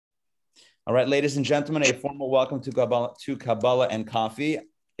All right, ladies and gentlemen, a formal welcome to Kabbalah and Coffee.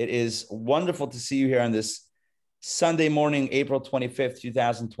 It is wonderful to see you here on this Sunday morning, April 25th,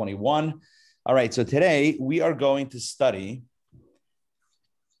 2021. All right, so today we are going to study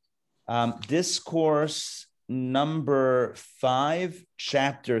discourse number 5,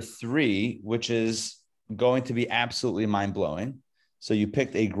 chapter 3, which is going to be absolutely mind-blowing. So you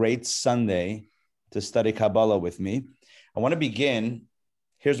picked a great Sunday to study Kabbalah with me. I want to begin.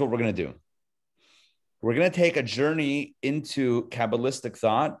 Here's what we're going to do. We're going to take a journey into Kabbalistic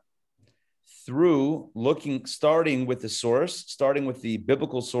thought through starting with the source, starting with the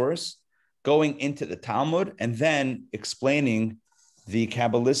biblical source, going into the Talmud, and then explaining the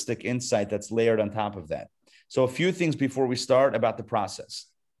Kabbalistic insight that's layered on top of that. So a few things before we start about the process.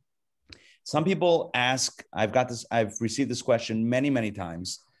 Some people ask, I've received this question many, many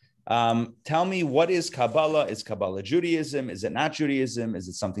times. Tell me, what is Kabbalah? Is Kabbalah Judaism? Is it not Judaism? Is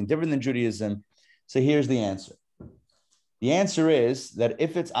it something different than Judaism? So here's the answer. The answer is that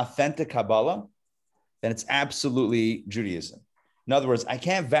if it's authentic Kabbalah, then it's absolutely Judaism. In other words, I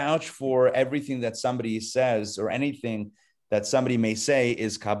can't vouch for everything that somebody says or anything that somebody may say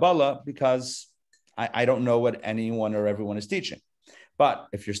is Kabbalah because I don't know what anyone or everyone is teaching. But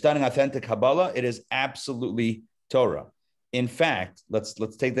if you're studying authentic Kabbalah, it is absolutely Torah. In fact, let's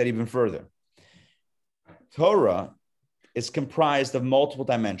take that even further. Torah is comprised of multiple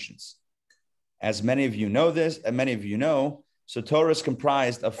dimensions. As many of you know this, and many of you know, so Torah is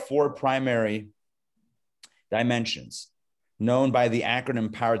comprised of 4 primary dimensions, known by the acronym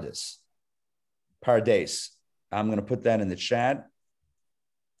Pardes. Pardes. I'm going to put that in the chat.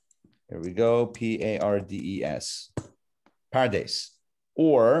 Here we go, P-A-R-D-E-S. Pardes.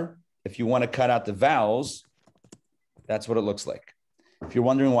 Or, if you want to cut out the vowels, that's what it looks like. If you're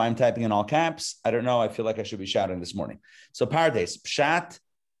wondering why I'm typing in all caps, I don't know. I feel like I should be shouting this morning. So Pardes, Pshat,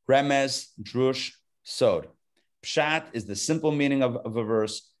 Remez, Drush, Sod. Pshat is the simple meaning of a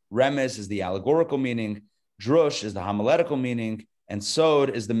verse. Remez is the allegorical meaning. Drush is the homiletical meaning. And Sod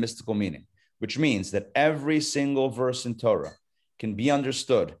is the mystical meaning, which means that every single verse in Torah can be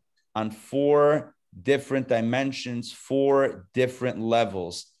understood on 4 different dimensions, 4 different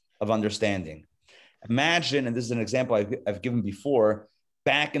levels of understanding. Imagine, and this is an example I've given before,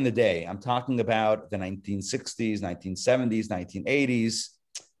 back in the day, I'm talking about the 1960s, 1970s, 1980s,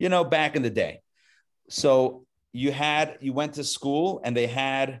 back in the day. So you went to school and they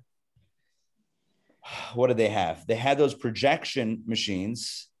had, what did they have? They had those projection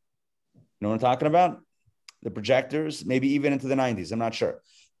machines. You know what I'm talking about? The projectors, maybe even into the 90s. I'm not sure.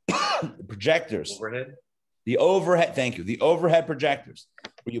 The projectors. Overhead? The overhead, thank you. The overhead projectors,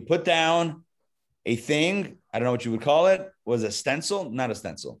 where you put down a thing, I don't know what you would call it. Was it a stencil? Not a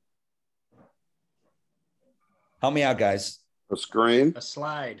stencil. Help me out, guys. A screen? A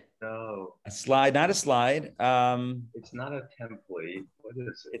slide. No. A slide, not a slide. It's not a template. What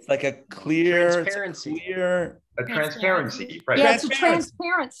is it? It's like a clear, transparency. A transparency. Right. Yeah, it's a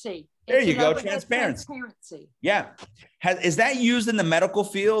transparency. There you go, transparency. Yeah. Is that used in the medical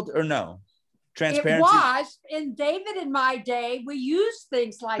field or no? Transparency? It was. In David and my day, we used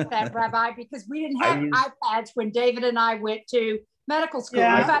things like that, Rabbi, because we didn't have iPads when David and I went to medical school.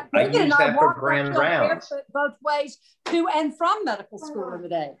 Yeah, in fact, I David and used I that for walked grand rounds. both ways to and from medical school in the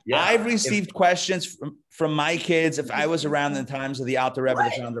day. Yeah. I've received questions from my kids if I was around in the times of the Alter Rebbe,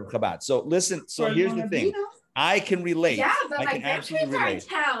 the founder of Chabad. So listen, here's the thing. I can relate. Yeah, but I my can absolutely relate.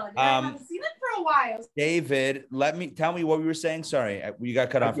 grandparents are in town. I haven't seen it for a while. David, tell me what we were saying. Sorry, you got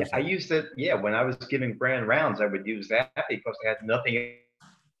cut off. I used it. Yeah, when I was giving grand rounds, I would use that because I had nothing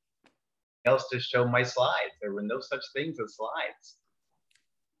else to show my slides. There were no such things as slides.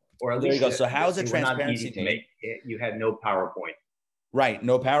 Or at there least you go. So how's it transparency not easy to make? You had no PowerPoint. Right,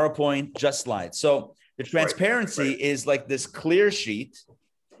 no PowerPoint, just slides. So the transparency is like this clear sheet,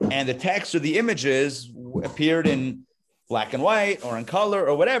 and the text or the images appeared in black and white or in color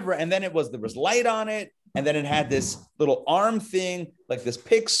or whatever. And then there was light on it. And then it had this little arm thing, like this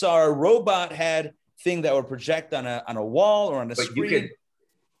Pixar robot head thing that would project on a wall or on a screen.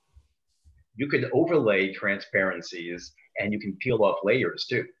 You could overlay transparencies and you can peel off layers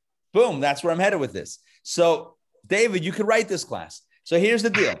too. Boom, that's where I'm headed with this. So David, you could write this class. So here's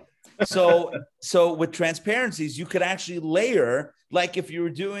the deal. So with transparencies, you could actually layer, like if you were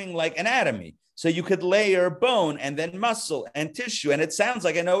doing like anatomy. So you could layer bone and then muscle and tissue. And it sounds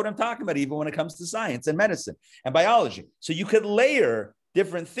like I know what I'm talking about, even when it comes to science and medicine and biology. So you could layer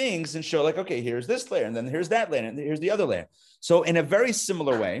different things and show like, okay, here's this layer, and then here's that layer, and here's the other layer. So in a very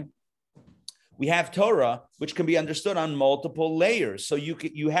similar way, we have Torah, which can be understood on multiple layers. So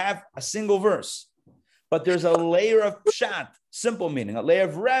you have a single verse, but there's a layer of pshat simple meaning, a layer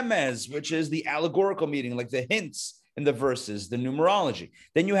of remez, which is the allegorical meaning, like the hints in the verses, the numerology.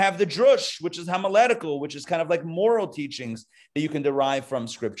 Then you have the drush, which is homiletical, which is kind of like moral teachings that you can derive from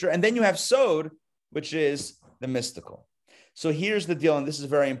scripture. And then you have sod, which is the mystical. So here's the deal, and this is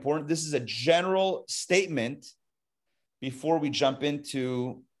very important. This is a general statement before we jump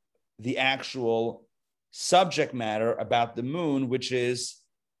into the actual subject matter about the moon, which is,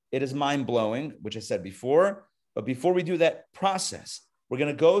 it is mind-blowing, which I said before. But before we do that process, we're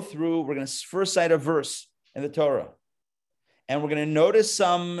going to first cite a verse in the Torah. And we're going to notice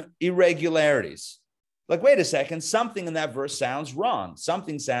some irregularities. Like, wait a second, something in that verse sounds wrong.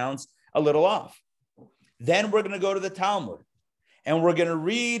 Something sounds a little off. Then we're going to go to the Talmud. And we're going to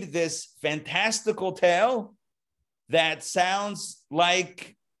read this fantastical tale that sounds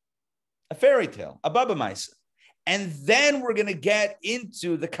like a fairy tale, a Baba Maisa. And then we're going to get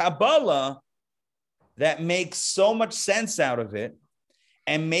into the Kabbalah that makes so much sense out of it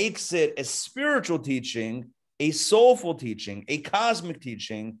and makes it a spiritual teaching, a soulful teaching, a cosmic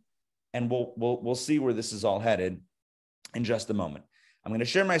teaching. And we'll see where this is all headed in just a moment. I'm going to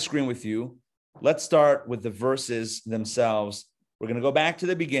share my screen with you. Let's start with the verses themselves. We're going to go back to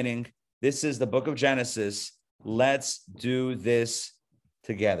the beginning. This is the book of Genesis. Let's do this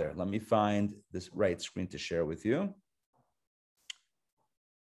together. Let me find this right screen to share with you.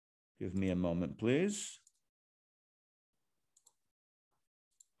 Give me a moment, please.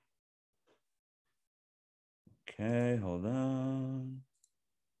 Okay, hold on.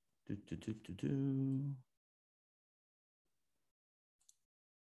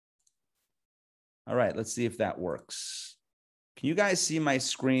 All right, let's see if that works. Can you guys see my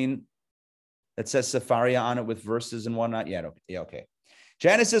screen that says Sefaria on it with verses and whatnot? Yeah, okay.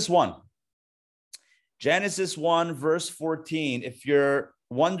 Genesis 1. Genesis 1, verse 14. If you're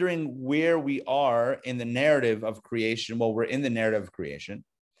wondering where we are in the narrative of creation, well, we're in the narrative of creation.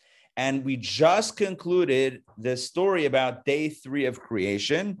 And we just concluded the story about day 3 of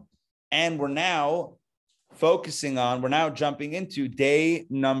creation. And we're now jumping into day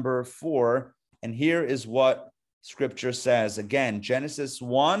number 4. And here is what Scripture says. Again, Genesis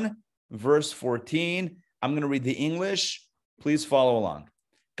 1, verse 14. I'm going to read the English. Please follow along.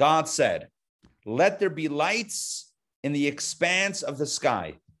 God said, "Let there be lights in the expanse of the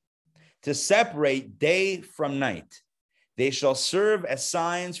sky to separate day from night. They shall serve as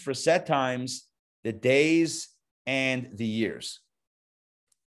signs for set times, the days and the years."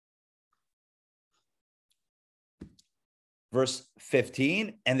 Verse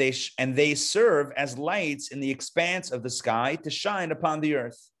 15, and they serve as lights in the expanse of the sky to shine upon the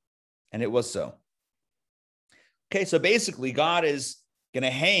earth. And it was so. Okay, so basically God is going to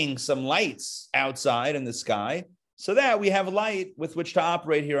hang some lights outside in the sky so that we have light with which to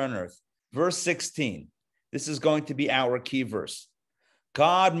operate here on earth. Verse 16, this is going to be our key verse.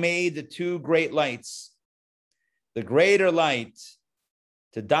 God made the 2 great lights, the greater light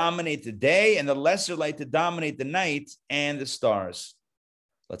to dominate the day and the lesser light to dominate the night and the stars.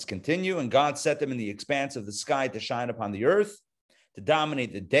 Let's continue. And God set them in the expanse of the sky to shine upon the earth, to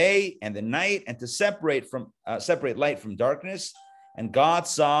dominate the day and the night, and to separate light from darkness. And God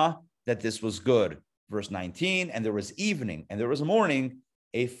saw that this was good. Verse 19, and there was evening and there was morning,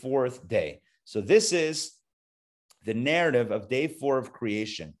 a 4th day. So this is the narrative of day 4 of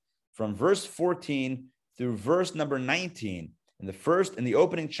creation, from verse 14 through verse number 19. In the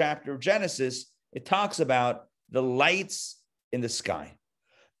opening chapter of Genesis, it talks about the lights in the sky.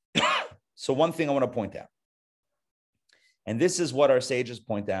 So one thing I want to point out, and this is what our sages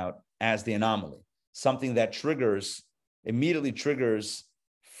point out as the anomaly, something that immediately triggers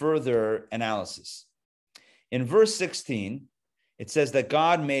further analysis. In verse 16, it says that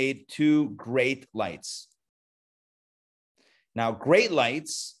God made 2 great lights. Now, great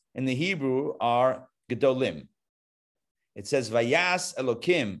lights in the Hebrew are gedolim. It says, Vayas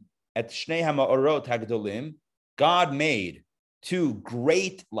Elokim et shnei ha'ma'orot hagdolim. God made 2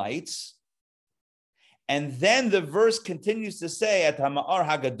 great lights. And then the verse continues to say, et ha'ma'or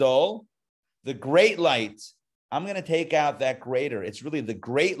hagadol, the great light. I'm going to take out that greater. It's really the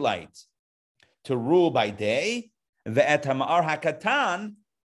great light to rule by day. Ve'et ha'ma'or hakatan,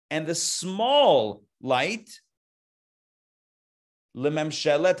 and the small light,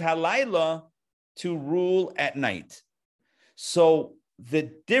 lememshelet halayla, to rule at night. So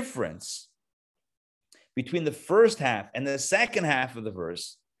the difference between the first half and the second half of the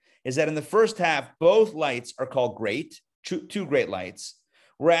verse is that in the first half, both lights are called great, 2 great lights,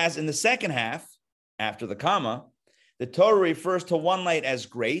 whereas in the second half, after the comma, the Torah refers to one light as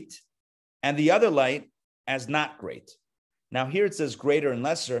great and the other light as not great. Now here it says greater and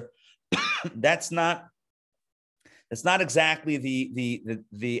lesser. That's not It's not exactly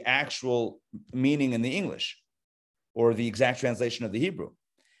the actual meaning in the English or the exact translation of the Hebrew.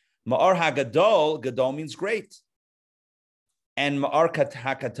 Ma'ar hagadol, gadol means great. And ma'ar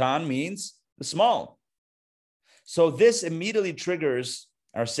hakatan means the small. So this immediately triggers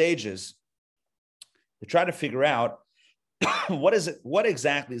our sages to try to figure out what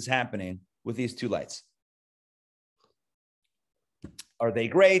exactly is happening with these two lights. Are they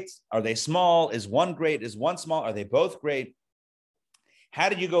great? Are they small? Is one great? Is one small? Are they both great? How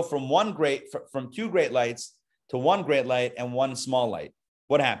did you go from from two great lights to one great light and one small light?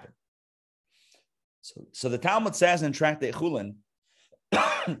 What happened? So the Talmud says in Tractate Chulin,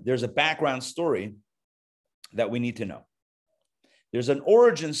 there's a background story that we need to know. There's an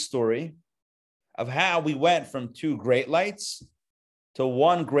origin story of how we went from two great lights to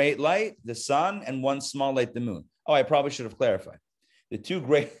one great light, the sun, and one small light, the moon. Oh, I probably should have clarified. The two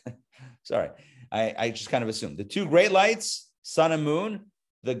great, sorry, I just kind of assumed. The two great lights, sun and moon,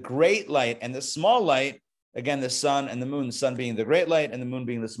 the great light and the small light, again, the sun and the moon, the sun being the great light and the moon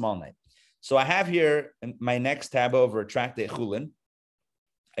being the small light. So I have here my next tab over Tractate Chulin,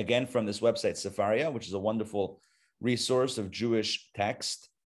 again from this website, Sefaria, which is a wonderful resource of Jewish text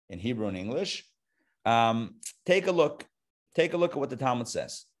in Hebrew and English. Take a look at what the Talmud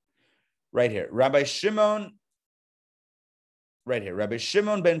says. Right here, Rabbi Shimon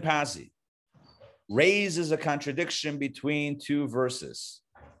ben Pazi raises a contradiction between two verses.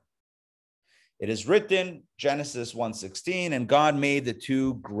 It is written, Genesis 1:16, and God made the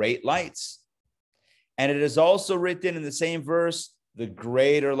two great lights. And it is also written in the same verse, the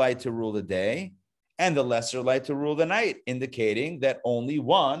greater light to rule the day and the lesser light to rule the night, indicating that only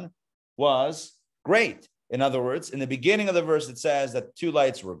one was great. In other words, in the beginning of the verse, it says that two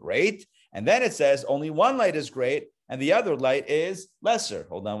lights were great. And then it says only one light is great and the other light is lesser.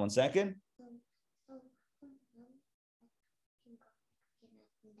 Hold on one second.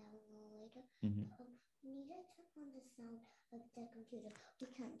 Mm-hmm.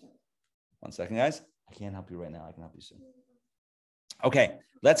 One second, guys. I can't help you right now. I can help you soon. Okay,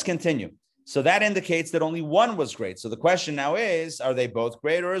 let's continue. So that indicates that only one was great. So the question now is, are they both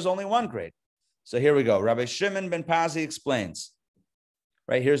great or is only one great? So here we go. Rabbi Shimon ben Pazi explains.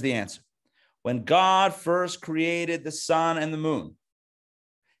 Right, here's the answer. When God first created the sun and the moon,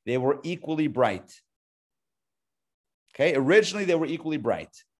 they were equally bright. Okay, originally they were equally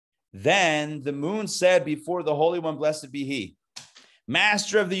bright. Then the moon said before the Holy One, blessed be He,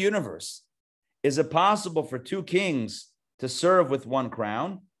 Master of the universe, is it possible for two kings to serve with one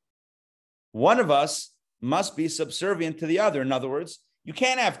crown? One of us must be subservient to the other. In other words, you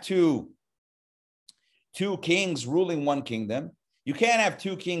can't have two kings ruling one kingdom. You can't have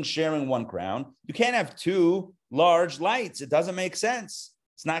two kings sharing one crown. You can't have two large lights. It doesn't make sense.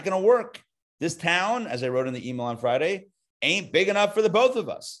 It's not going to work. This town, as I wrote in the email on Friday, ain't big enough for the both of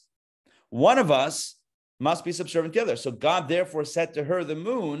us. One of us must be subservient to the other. So God therefore said to her, the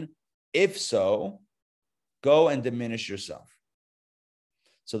moon, if so, go and diminish yourself.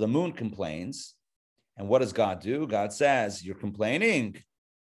 So the moon complains. And what does God do? God says, you're complaining.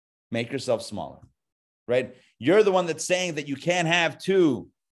 Make yourself smaller, right? You're the one that's saying that you can't have two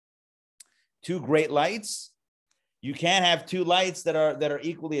great lights. You can't have two lights that are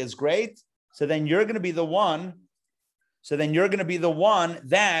equally as great. So then you're going to be the one. So then you're going to be the one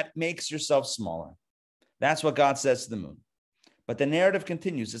that makes yourself smaller. That's what God says to the moon. But the narrative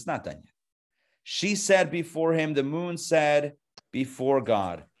continues. It's not done yet. She said before him, the moon said before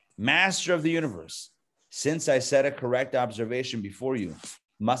God, Master of the universe, since I said a correct observation before you,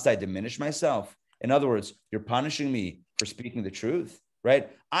 must I diminish myself? In other words, you're punishing me for speaking the truth, right?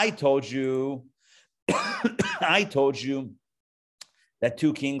 I told you that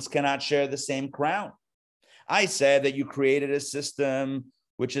two kings cannot share the same crown. I said that you created a system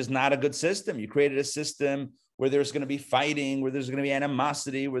which is not a good system. You created a system where there's going to be fighting, where there's going to be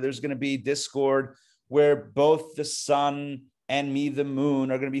animosity, where there's going to be discord, where both the sun and me, the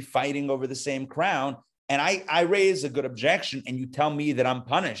moon, are going to be fighting over the same crown. And I raise a good objection, and you tell me that I'm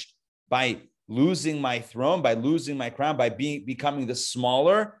punished by losing my throne, by losing my crown, by becoming the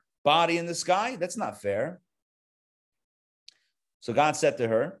smaller body in the sky? That's not fair. So God said to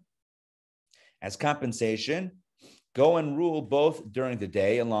her, as compensation, go and rule both during the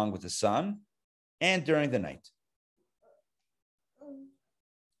day along with the sun and during the night.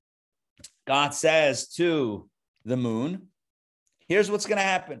 God says to the moon, here's what's going to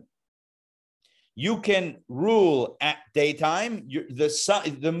happen. You can rule at daytime. The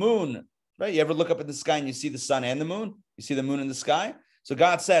sun, the moon, right? You ever look up at the sky and you see the sun and the moon? You see the moon in the sky? So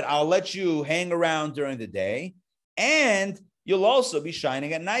God said, I'll let you hang around during the day, and you'll also be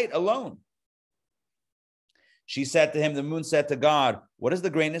shining at night alone. She said to him, the moon said to God, what is the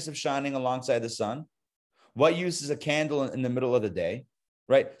greatness of shining alongside the sun? What use is a candle in the middle of the day,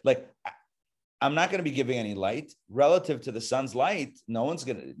 right? Like, I'm not going to be giving any light relative to the sun's light. No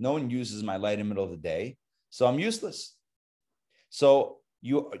one uses my light in the middle of the day. So I'm useless. So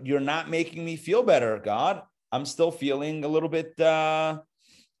you're not making me feel better, God. I'm still feeling a little bit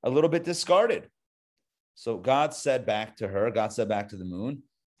discarded. So God said back to the moon,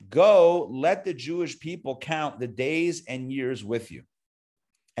 go, let the Jewish people count the days and years with you,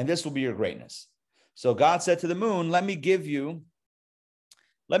 and this will be your greatness. So God said to the moon, let me give you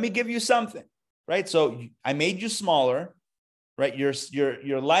something, right? So I made you smaller, right?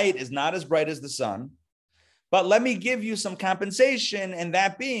 Your light is not as bright as the sun, but let me give you some compensation, and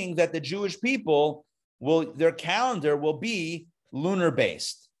that being that the Jewish people their calendar will be lunar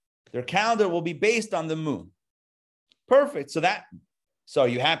based. Their calendar will be based on the moon. Perfect. So are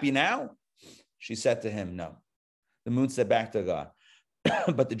you happy now? She said to him, no. The moon said back to God,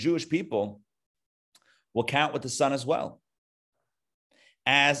 but the Jewish people will count with the sun as well,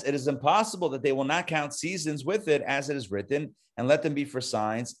 as it is impossible that they will not count seasons with it, as it is written, and let them be for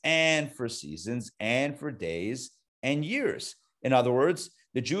signs and for seasons and for days and years. In other words,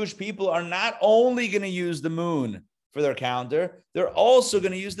 the Jewish people are not only going to use the moon for their calendar, they're also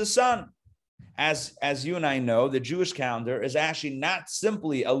going to use the sun. As you and I know, the Jewish calendar is actually not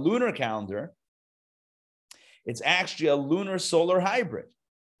simply a lunar calendar. It's actually a lunar solar hybrid,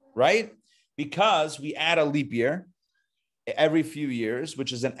 right? Because we add a leap year every few years,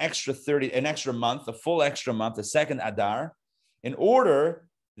 which is an extra month, a full extra month, a second Adar, in order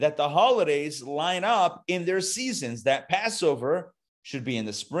that the holidays line up in their seasons. That Passover should be in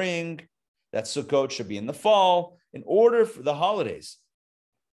the spring, that Sukkot should be in the fall. In order for the holidays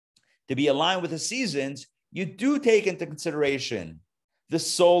to be aligned with the seasons, you do take into consideration the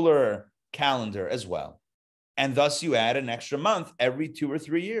solar calendar as well. And thus you add an extra month every 2 or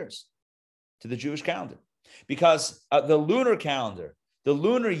 3 years to the Jewish calendar. Because the lunar calendar, the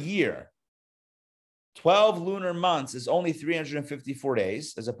lunar year, 12 lunar months is only 354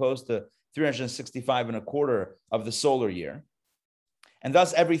 days, as opposed to 365 and a quarter of the solar year. And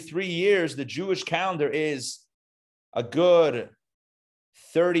thus every 3 years, the Jewish calendar is a good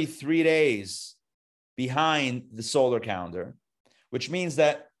 33 days behind the solar calendar, which means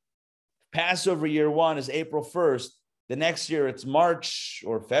that Passover year 1 is April 1st. The next year it's March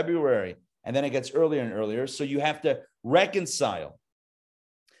or February, and then it gets earlier and earlier. So you have to reconcile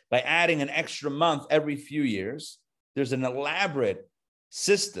by adding an extra month every few years. There's an elaborate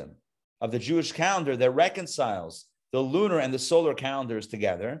system of the Jewish calendar that reconciles the lunar and the solar calendars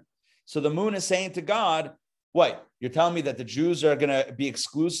together. So the moon is saying to God, what? You're telling me that the Jews are going to be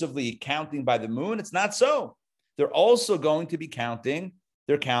exclusively counting by the moon? It's not so. They're also going to be counting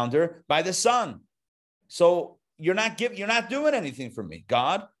their calendar by the sun. So you're not doing anything for me,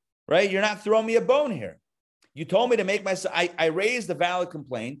 God, right? You're not throwing me a bone here. You told me to make I raised a valid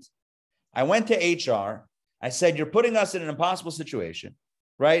complaint. I went to HR. I said, you're putting us in an impossible situation,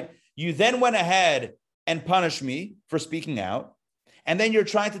 right? You then went ahead and punished me for speaking out. And then you're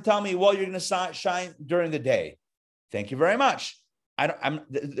trying to tell me, well, you're going to shine during the day. Thank you very much.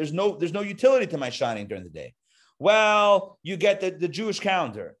 There's no utility to my shining during the day. Well, you get the Jewish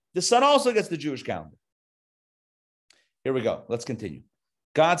calendar. The sun also gets the Jewish calendar. Here we go. Let's continue.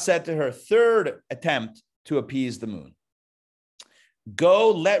 God said to her, third attempt to appease the moon,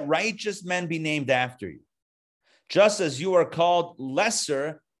 go, let righteous men be named after you. Just as you are called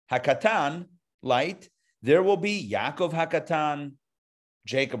lesser Hakatan, light, there will be Yaakov Hakatan,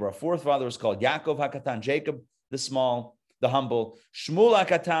 Jacob, our fourth father was called Yaakov Hakatan, Jacob the small, the humble, Shmuel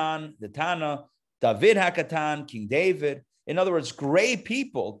Hakatan, the Tana, David Hakatan, King David. In other words, great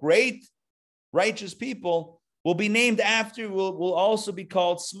people, great righteous people will be named after, will also be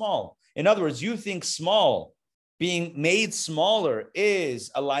called small. In other words, you think small, being made smaller,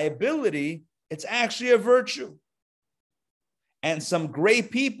 is a liability. It's actually a virtue. And some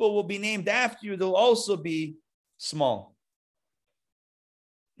great people will be named after you. They'll also be small.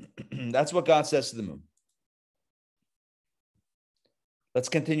 That's what God says to the moon. Let's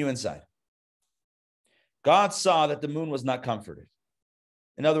continue inside. God saw that the moon was not comforted.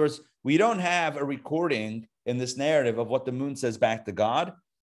 In other words, we don't have a recording in this narrative of what the moon says back to God,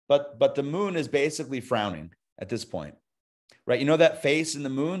 but the moon is basically frowning at this point, right? You know that face in the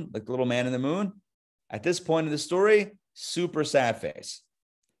moon, like the little man in the moon? At this point in the story, super sad face,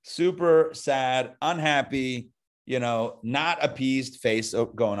 super sad, unhappy, not appeased face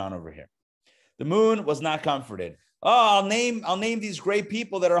going on over here. The moon was not comforted. Oh, I'll name these great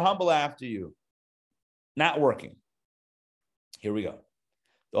people that are humble after you. Not working. Here we go.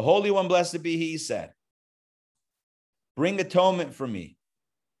 The Holy One, blessed be he, said, bring atonement for me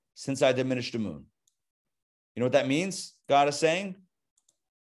since I diminished the moon. You know what that means? God is saying,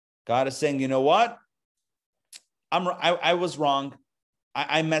 you know what? I was wrong.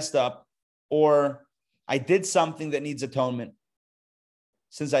 I messed up, or I did something that needs atonement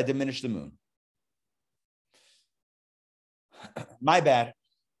since I diminished the moon. My bad.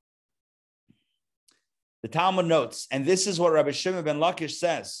 The Talmud notes, and this is what Rabbi Shimon ben Lakish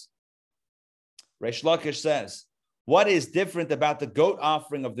says. Reish Lakish says, what is different about the goat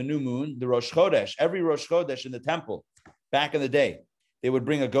offering of the new moon, the Rosh Chodesh? Every Rosh Chodesh in the temple, back in the day, they would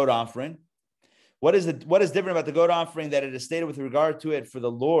bring a goat offering. What is different about the goat offering that it is stated with regard to it for the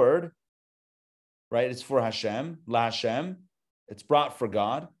Lord, right? It's for Hashem, La Hashem. It's brought for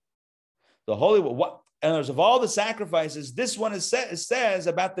God. The holy one. And of all the sacrifices, this one says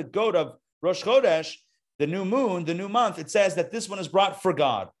about the goat of Rosh Chodesh, the new moon, the new month. It says that this one is brought for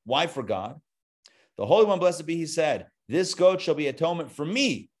God. Why for God? The Holy One, blessed be He, said, this goat shall be atonement for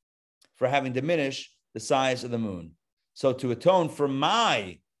me for having diminished the size of the moon. So to atone for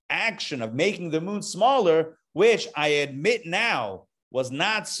my action of making the moon smaller, which I admit now was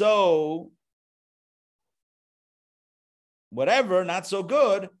not so whatever, not so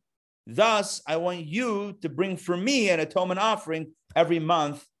good. Thus, I want you to bring for me an atonement offering every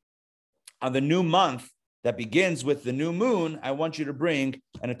month. On the new month that begins with the new moon, I want you to bring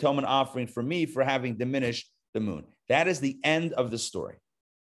an atonement offering for me for having diminished the moon. That is the end of the story.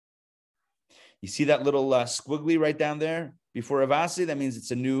 You see that little squiggly right down there before Avasi? That means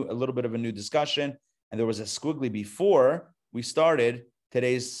it's a little bit of a new discussion. And there was a squiggly before we started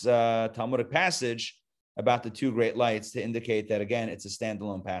today's Talmudic passage about the two great lights to indicate that, again, it's a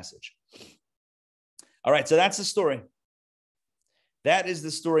standalone passage. All right, so that's the story. That is the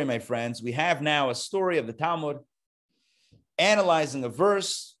story, my friends. We have now a story of the Talmud analyzing a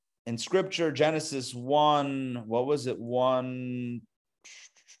verse in Scripture, Genesis 1, what was it? 1:16,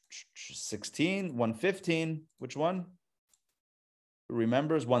 1:15. Which one? Who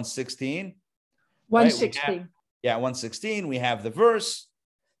remembers? 1:16. 1:16. Right? 1:16. We have the verse.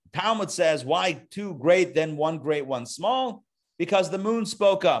 Talmud says, why two great, then one great, one small? Because the moon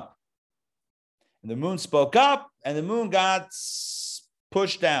spoke up. And the moon spoke up, and the moon got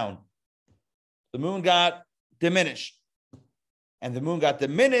pushed down. The moon got diminished. And the moon got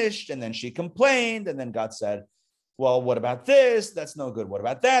diminished, and then she complained, and then God said, well, what about this? That's no good. What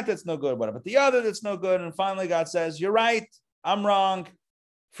about that? That's no good. What about the other? That's no good. And finally, God says, you're right. I'm wrong.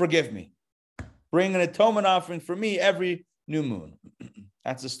 Forgive me. Bring an atonement offering for me every new moon.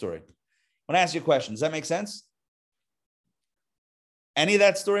 That's the story. I want to ask you a question. Does that make sense? Any of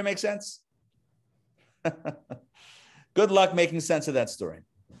that story make sense? Good luck making sense of that story.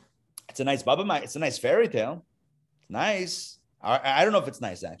 It's a nice Baba. It's a nice fairy tale. It's nice. I don't know if it's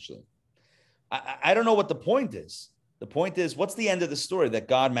nice, actually. I don't know what the point is. The point is, what's the end of the story? That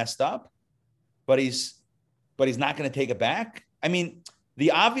God messed up, but he's not going to take it back? I mean,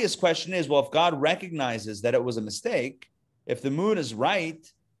 the obvious question is, well, if God recognizes that it was a mistake, if the moon is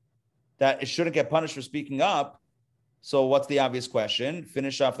right, that it shouldn't get punished for speaking up, so what's the obvious question?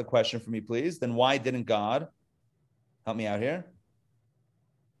 Finish off the question for me, please. Then why didn't God, help me out here?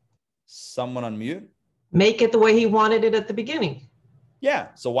 Someone unmute. Make it the way He wanted it at the beginning. Yeah,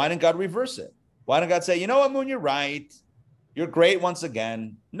 so why didn't God reverse it? Why didn't God say, you know what, moon, you're right. You're great once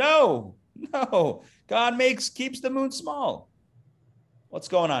again. No. God keeps the moon small. What's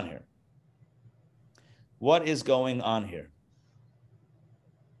going on here? What is going on here?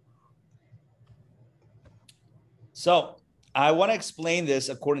 So I want to explain this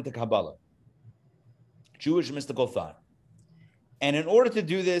according to Kabbalah, Jewish mystical thought. And in order to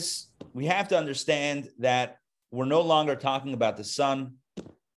do this, we have to understand that we're no longer talking about the sun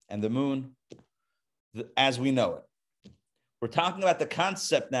and the moon as we know it. We're talking about the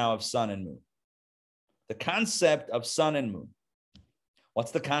concept now of sun and moon. The concept of sun and moon.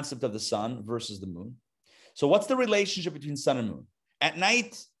 What's the concept of the sun versus the moon? So what's the relationship between sun and moon? At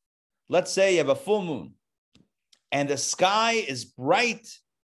night, let's say you have a full moon and the sky is bright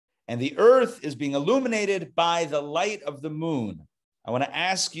and the earth is being illuminated by the light of the moon. I want to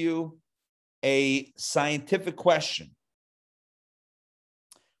ask you a scientific question.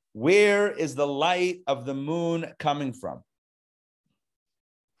 Where is the light of the moon coming from?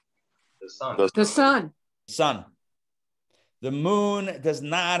 The sun. The sun. Sun. The moon does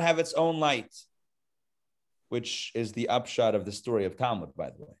not have its own light, which is the upshot of the story of Talmud, by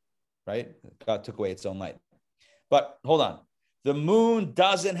the way, right? God took away its own light. But hold on. The moon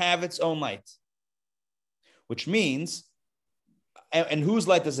doesn't have its own light, which means, and whose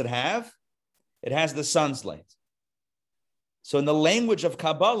light does it have? It has the sun's light. So in the language of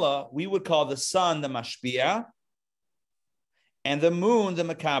Kabbalah, we would call the sun the mashpia, and the moon the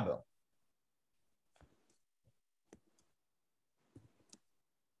makabel.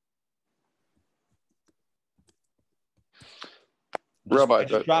 Rabbi,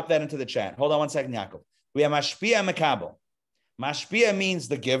 Just drop that into the chat. Hold on one second, Yaakov. We have mashpia and makabel. Mashpia means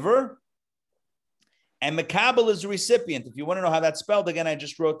the giver, and makabel is the recipient. If you want to know how that's spelled, again, I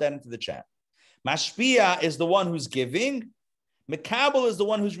just wrote that into the chat. Mashpia is the one who's giving. Makabel is the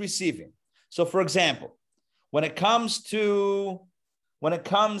one who's receiving. So, for example, when it comes to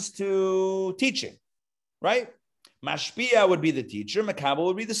teaching, right? Mashpia would be the teacher. Makabel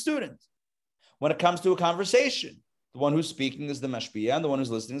would be the student. When it comes to a conversation, the one who's speaking is the mashpia, and the one who's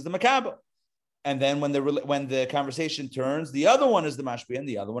listening is the makabel. And then when the conversation turns, the other one is the mashpia, and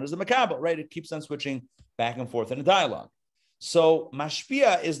the other one is the makabel. Right? It keeps on switching back and forth in a dialogue. So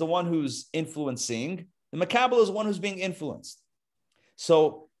mashpia is the one who's influencing. The makabel is the one who's being influenced.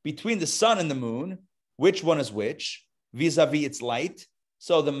 So between the sun and the moon, which one is which? Vis-a-vis its light.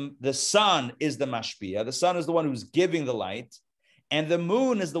 So the sun is the mashpia. The sun is the one who's giving the light. And the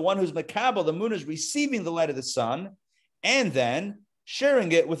moon is the one who's makabel. The moon is receiving the light of the sun and then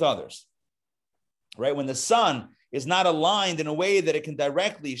sharing it with others. Right? When the sun is not aligned in a way that it can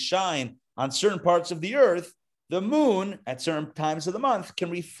directly shine on certain parts of the earth, the moon at certain times of the month can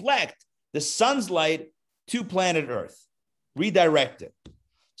reflect the sun's light to planet Earth, redirect it.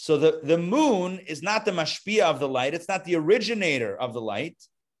 So the moon is not the mashpia of the light. It's not the originator of the light.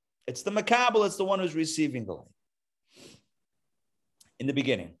 It's the makabel. It's the one who's receiving the light. In the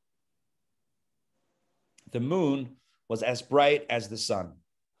beginning, the moon was as bright as the sun,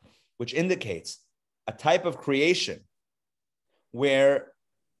 which indicates a type of creation where,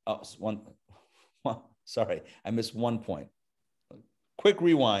 sorry, I missed one point. Quick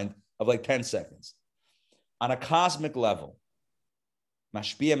rewind of like 10 seconds. On a cosmic level,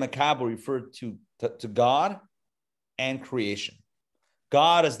 mashpia makabel referred to God and creation.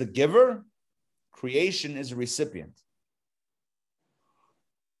 God is the giver, creation is a recipient.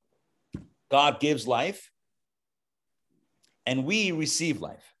 God gives life, and we receive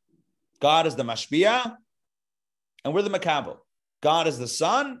life. God is the mashpia, and we're the makabel. God is the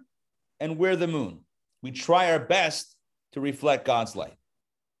sun, and we're the moon. We try our best to reflect God's light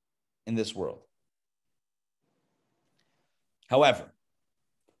in this world. However,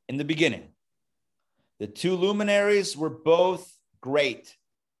 in the beginning, the two luminaries were both great,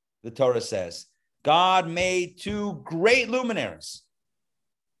 the Torah says. God made two great luminaries,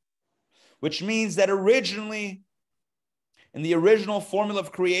 which means that originally, in the original formula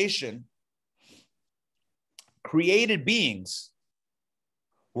of creation, created beings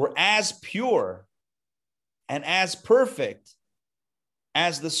were as pure and as perfect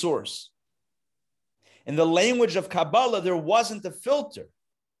as the source. In the language of Kabbalah, there wasn't a filter,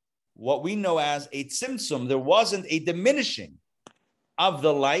 what we know as a tzimtzum. There wasn't a diminishing of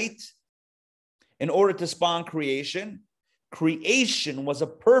the light in order to spawn creation. Creation was a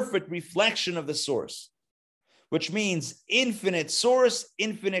perfect reflection of the source, which means infinite source,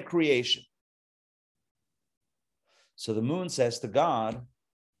 infinite creation. So the moon says to God,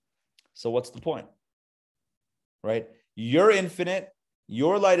 so what's the point? Right? You're infinite,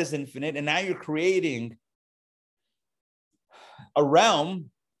 your light is infinite, and now you're creating a realm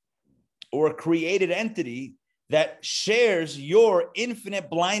or a created entity that shares your infinite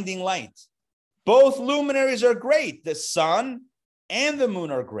blinding light. Both luminaries are great. The sun and the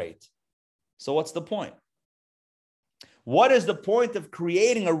moon are great. So what's the point? What is the point of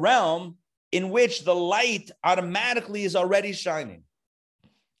creating a realm in which the light automatically is already shining?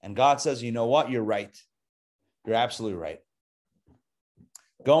 And God says, you know what? You're right. You're absolutely right.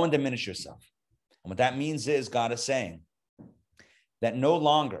 Go and diminish yourself. And what that means is God is saying that no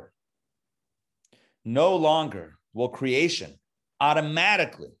longer will creation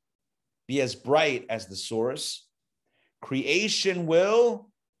automatically be as bright as the source. Creation will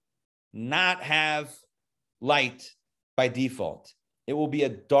not have light by default. It will be a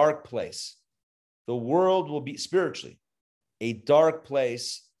dark place. The world will be spiritually a dark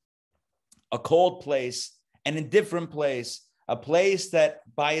place, a cold place, an indifferent place, a place that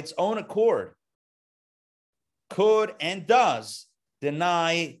by its own accord could and does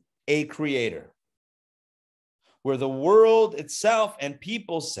deny a creator, where the world itself and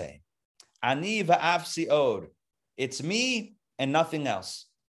people say, Ani va'afsi od, it's me and nothing else.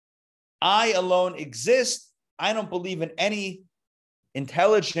 I alone exist. I don't believe in any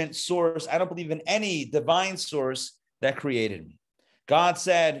intelligent source. I don't believe in any divine source that created me. God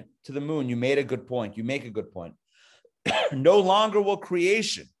said to the moon, you made a good point. You make a good point. No longer will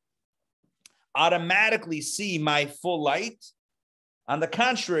creation automatically see my full light. On the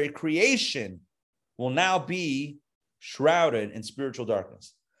contrary, creation will now be shrouded in spiritual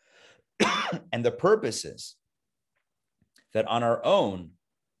darkness. And the purpose is that on our own,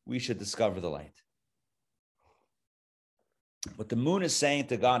 we should discover the light. What the moon is saying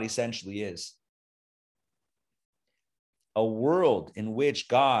to God essentially is a world in which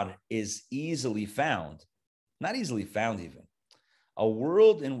God is easily found, not easily found even, a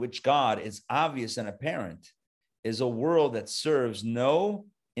world in which God is obvious and apparent is a world that serves no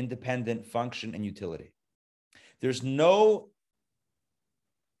independent function and utility. There's no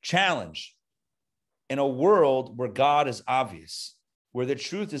challenge in a world where God is obvious, where the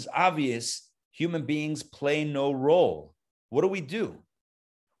truth is obvious. Human beings play no role. What do?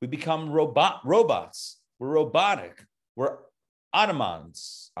 We become robots. We're robotic. We're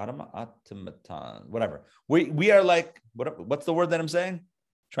automatons, whatever. We are like, what's the word that I'm saying?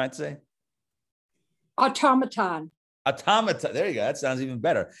 Trying to say? Automaton. Automaton. There you go. That sounds even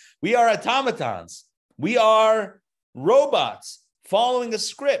better. We are automatons. We are robots following a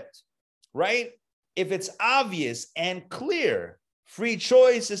script, right? If it's obvious and clear, free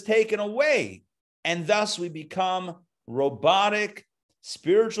choice is taken away. And thus we become robotic,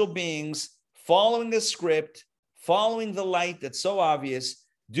 spiritual beings following a script, following the light that's so obvious,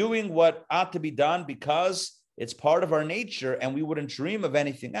 doing what ought to be done because it's part of our nature and we wouldn't dream of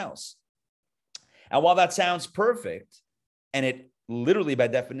anything else. And while that sounds perfect, and it literally by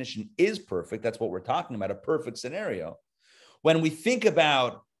definition is perfect, that's what we're talking about, a perfect scenario. When we think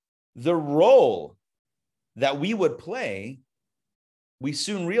about the role that we would play, we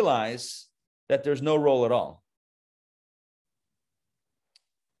soon realize that there's no role at all.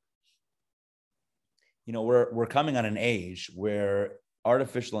 You know, we're coming on an age where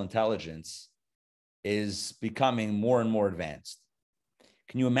artificial intelligence is becoming more and more advanced.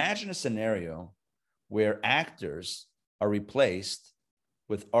 Can you imagine a scenario where actors are replaced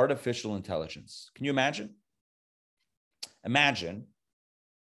with artificial intelligence? Can you imagine? Imagine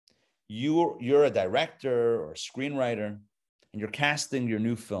you're a director or a screenwriter and you're casting your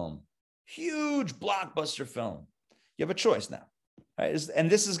new film, huge blockbuster film. You have a choice now, right? And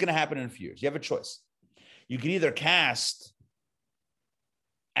this is going to happen in a few years. You have a choice. You can either cast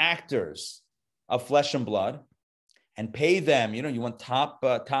actors of flesh and blood and pay them, you want top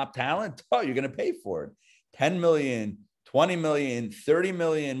talent? Oh, you're going to pay for it. 10 million, 20 million, 30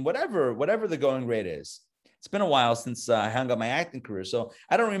 million, whatever the going rate is. It's been a while since I hung up my acting career, so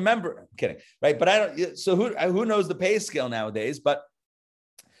I don't remember. I'm kidding, right? But I don't. So who knows the pay scale nowadays? But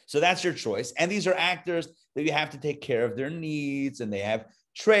so that's your choice. And these are actors that you have to take care of their needs, and they have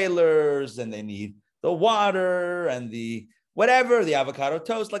trailers, and they need the water and the whatever, the avocado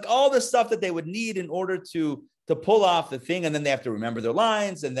toast, like all the stuff that they would need in order to pull off the thing. And then they have to remember their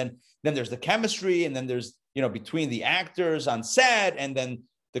lines, and then there's the chemistry, and then there's between the actors on set, and then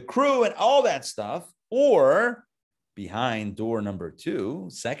the crew and all that stuff. Or behind door number 2,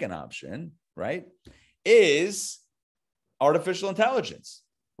 second option, right, is artificial intelligence,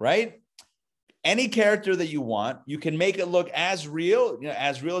 right? Any character that you want, you can make it look as real,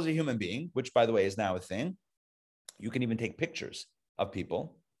 as real as a human being, which, by the way, is now a thing. You can even take pictures of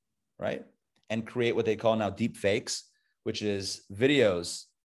people, right, and create what they call now deep fakes, which is videos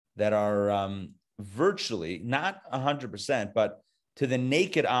that are virtually, not 100%, but to the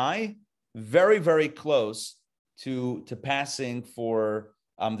naked eye, very, very close to passing for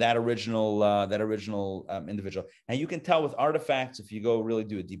that original individual. And you can tell with artifacts, if you go really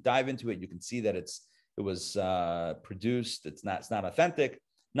do a deep dive into it, you can see that it was produced. It's not authentic.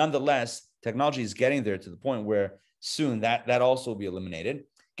 Nonetheless, technology is getting there to the point where soon that also will be eliminated.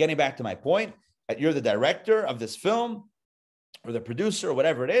 Getting back to my point, you're the director of this film or the producer or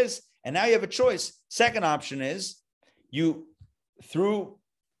whatever it is, and now you have a choice. Second option is you, through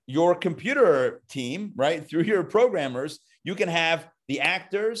your computer team, right, through your programmers, you can have the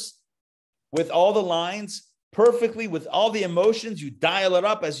actors with all the lines perfectly, with all the emotions. You dial it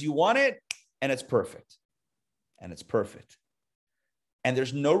up as you want it, and it's perfect. And it's perfect. And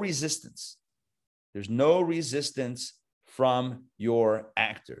there's no resistance. There's no resistance from your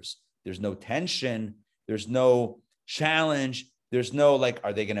actors. There's no tension. There's no challenge. There's no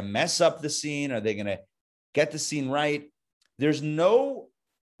are they going to mess up the scene? Are they going to get the scene right? There's no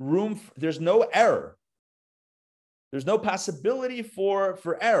room. There's no error. There's no possibility for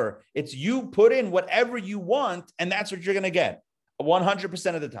error. It's you put in whatever you want, and that's what you're going to get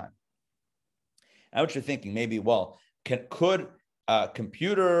 100% of the time. Now what you're thinking, maybe, well, could a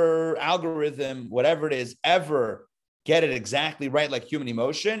computer algorithm, whatever it is, ever get it exactly right like human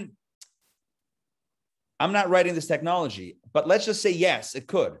emotion? I'm not writing this technology, but let's just say yes, it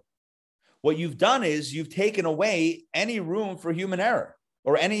could. What you've done is you've taken away any room for human error,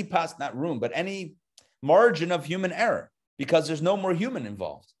 or any not room, but any margin of human error because there's no more human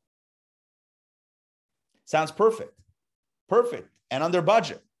involved. Sounds perfect. Perfect. And under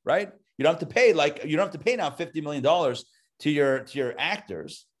budget, right? You don't have to pay now $50 million to your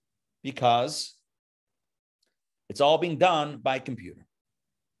actors because it's all being done by computer.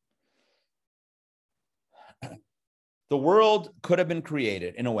 The world could have been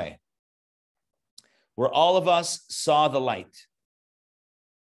created in a way where all of us saw the light.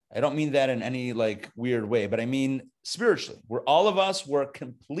 I don't mean that in any like weird way, but I mean spiritually, where all of us were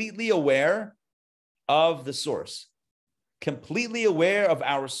completely aware of the source, completely aware of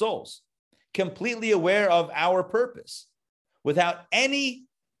our souls, completely aware of our purpose, without any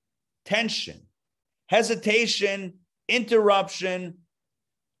tension, hesitation, interruption,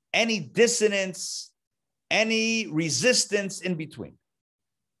 any dissonance, any resistance in between.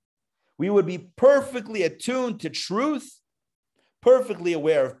 We would be perfectly attuned to truth, perfectly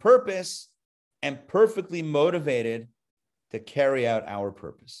aware of purpose, and perfectly motivated to carry out our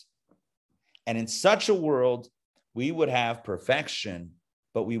purpose. And in such a world, we would have perfection,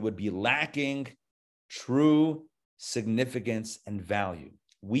 but we would be lacking true significance and value.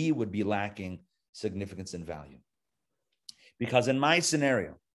 We would be lacking significance and value. Because in my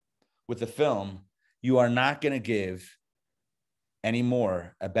scenario with the film, you are not going to give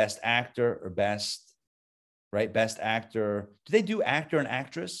anymore a best actor or best actor. Do they do actor and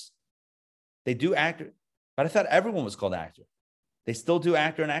actress? They do actor, but I thought everyone was called actor. They still do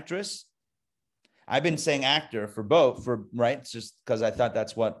actor and actress? I've been saying actor for both, right? It's just because I thought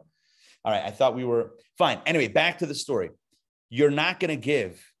that's what, all right, I thought we were fine. Anyway, back to the story. You're not going to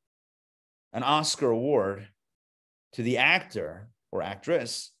give an Oscar award to the actor or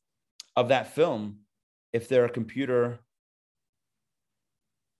actress of that film if they're a computer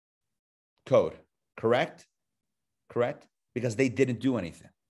code, correct? Correct? Because they didn't do anything.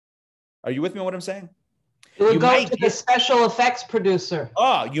 Are you with me on what I'm saying? It would go to the special effects producer.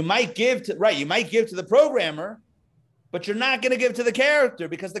 Oh, you might give to the programmer, but you're not going to give to the character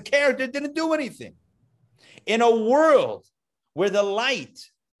because the character didn't do anything. In a world where the light,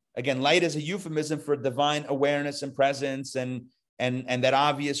 again, light is a euphemism for divine awareness and presence and that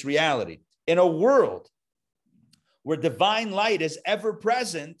obvious reality. In a world where divine light is ever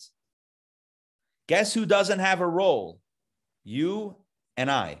present, guess who doesn't have a role? You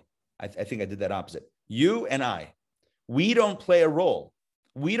and I. I think I did that opposite. You and I. We don't play a role.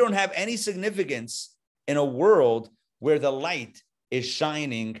 We don't have any significance in a world where the light is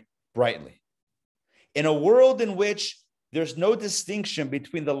shining brightly. In a world in which there's no distinction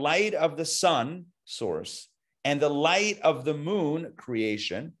between the light of the sun, source, and the light of the moon,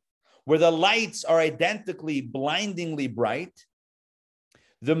 creation, where the lights are identically blindingly bright,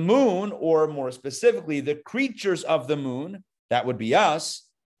 the moon, or more specifically, the creatures of the moon, that would be us,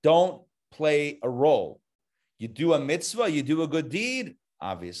 don't play a role. You do a mitzvah, you do a good deed,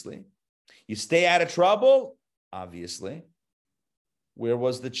 obviously. You stay out of trouble, obviously. Where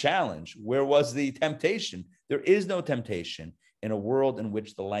was the challenge? Where was the temptation? There is no temptation in a world in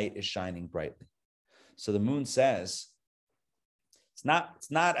which the light is shining brightly. So the moon says, it's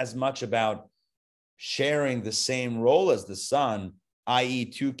not as much about sharing the same role as the sun, i.e.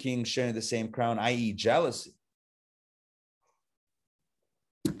 two kings sharing the same crown, i.e. jealousy.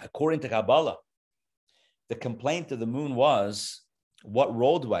 According to Kabbalah, the complaint of the moon was, what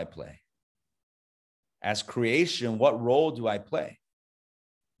role do I play? As creation, what role do I play?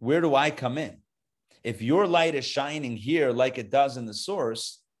 Where do I come in? If your light is shining here like it does in the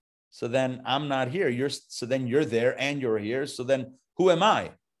source, so then I'm not here. So then you're there and you're here. So then who am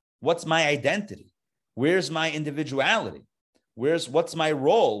I? What's my identity? Where's my individuality? What's my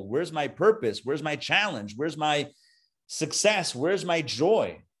role? Where's my purpose? Where's my challenge? Where's my success? Where's my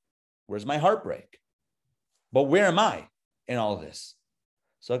joy? Where's my heartbreak? But where am I in all of this?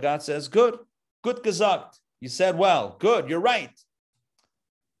 So God says, good gesagt. You said well, good, you're right.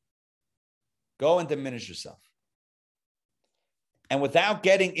 Go and diminish yourself. And without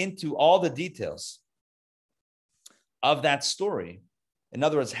getting into all the details of that story, in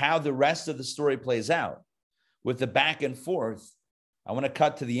other words, how the rest of the story plays out, with the back and forth, I want to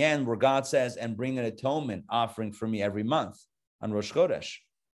cut to the end where God says, and bring an atonement offering for me every month on Rosh Chodesh.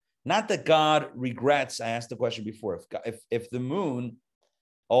 Not that God regrets, I asked the question before, if the moon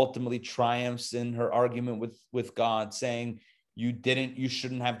ultimately triumphs in her argument with God, saying, you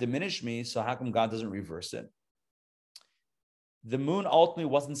shouldn't have diminished me, so how come God doesn't reverse it? The moon ultimately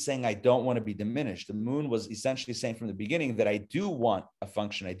wasn't saying, I don't want to be diminished. The moon was essentially saying from the beginning that I do want a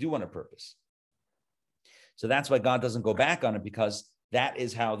function, I do want a purpose. So that's why God doesn't go back on it, because that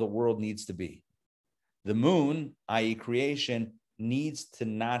is how the world needs to be. The moon, i.e. creation, needs to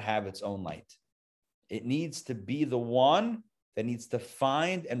not have its own light. It needs to be the one that needs to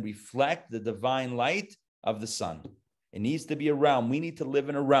find and reflect the divine light of the sun. It needs to be a realm. We need to live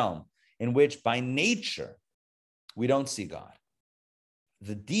in a realm in which by nature, we don't see God.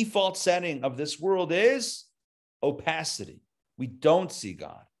 The default setting of this world is opacity. We don't see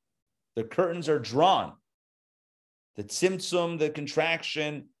God. The curtains are drawn. The tzimtzum, the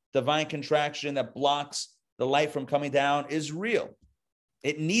contraction, divine contraction that blocks the light from coming down is real.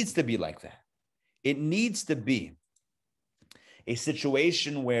 It needs to be like that. It needs to be a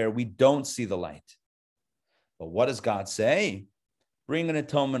situation where we don't see the light. But what does God say? Bring an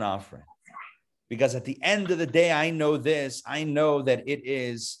atonement offering. Because at the end of the day, I know this. I know that it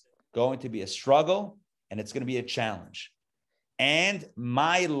is going to be a struggle and it's going to be a challenge. And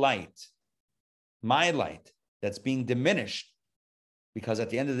my light that's being diminished, because at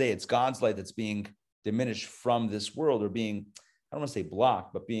the end of the day, it's God's light that's being diminished from this world, or being, I don't want to say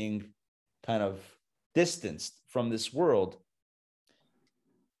blocked, but being kind of distanced from this world.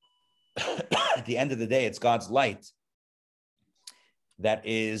 At the end of the day, it's God's light that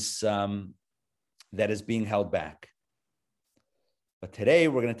is being held back. But today,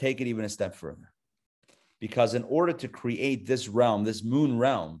 we're going to take it even a step further. Because in order to create this realm, this moon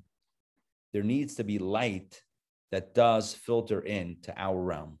realm, there needs to be light that does filter into our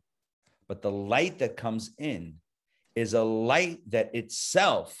realm. But the light that comes in is a light that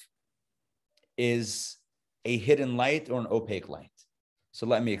itself is a hidden light or an opaque light. So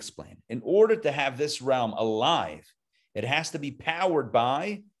let me explain. In order to have this realm alive, it has to be powered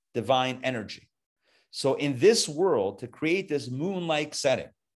by divine energy. So in this world, to create this moon-like setting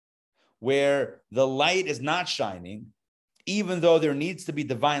where the light is not shining, even though there needs to be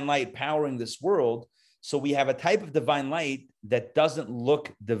divine light powering this world, so we have a type of divine light that doesn't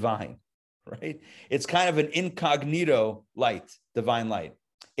look divine, right? It's kind of an incognito light, divine light.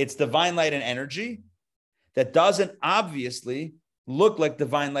 It's divine light and energy that doesn't obviously look like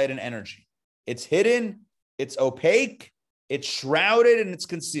divine light and energy. It's hidden, it's opaque, it's shrouded, and it's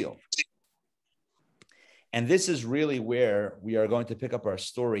concealed. And this is really where we are going to pick up our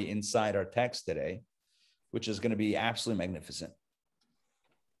story inside our text today, which is going to be absolutely magnificent.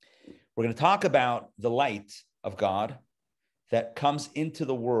 We're going to talk about the light of God that comes into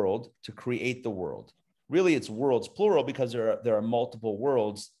the world to create the world. Really, it's worlds, plural, because there are multiple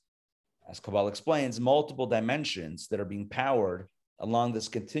worlds, as Kabbalah explains, multiple dimensions that are being powered along this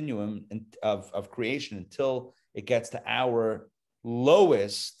continuum of creation until it gets to our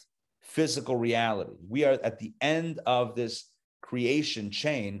lowest physical reality. We are at the end of this creation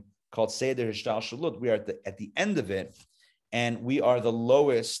chain called Seder Hishtalshalut. We are at the end of it, and we are the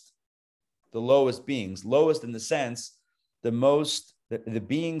lowest beings, lowest in the sense, the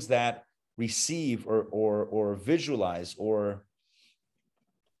beings that receive or visualize or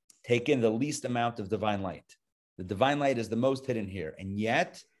take in the least amount of divine light. The divine light is the most hidden here, and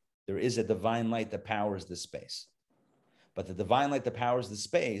yet there is a divine light that powers this space. But the divine light that powers the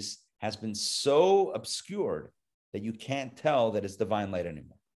space has been so obscured that you can't tell that it's divine light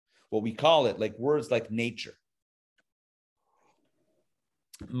anymore. What we call it, like words like nature,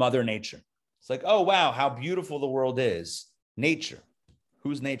 Mother Nature. It's like, oh, wow, how beautiful the world is. Nature.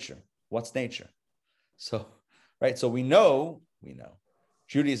 Who's nature? What's nature? So, right. So we know,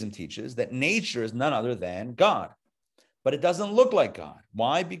 Judaism teaches that nature is none other than God, but it doesn't look like God.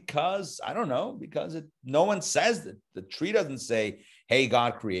 Why? Because, I don't know, because no one says that. The tree doesn't say, hey,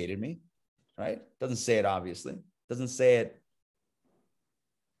 God created me, right? Doesn't say it, obviously. Doesn't say it.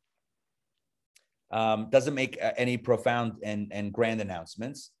 Doesn't make any profound and grand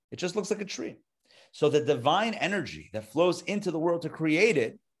announcements. It just looks like a tree. So the divine energy that flows into the world to create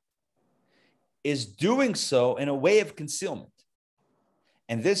it is doing so in a way of concealment.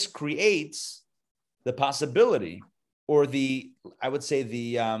 And this creates the possibility, or I would say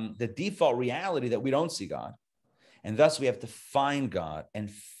the default reality that we don't see God. And thus we have to find God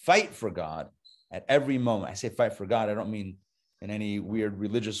and fight for God at every moment. I say fight for God, I don't mean in any weird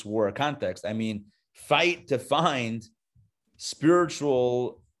religious war context. I mean, fight to find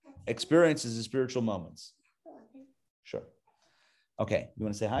spiritual experiences and spiritual moments. Sure. Okay, you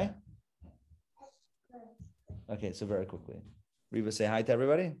want to say hi? Okay, so very quickly. Riva, say hi to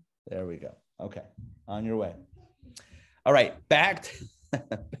everybody. There we go. Okay, on your way. All right, back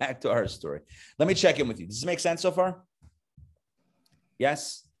to our story. Let me check in with you. Does this make sense so far?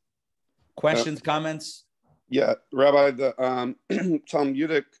 Yes? Questions, comments? Yeah, Rabbi, the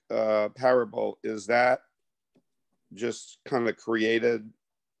Talmudic parable, is that just kind of created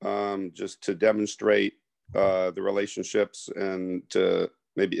just to demonstrate the relationships and to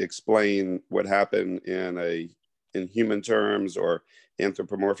maybe explain what happened in human terms or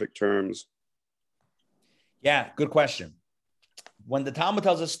anthropomorphic terms? Yeah, good question. When the Talmud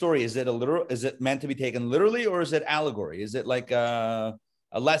tells a story, is it meant to be taken literally, or is it allegory? Is it like a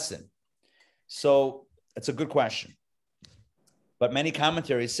lesson? So it's a good question. But many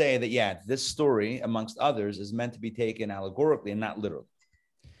commentaries say that, yeah, this story, amongst others, is meant to be taken allegorically and not literally.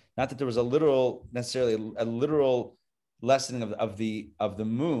 Not that there was necessarily a literal lessening of the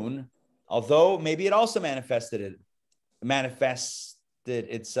moon, although maybe it also manifested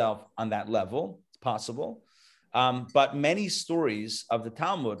itself on that level. It's possible. But many stories of the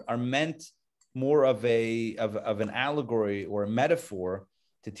Talmud are meant more of an allegory or a metaphor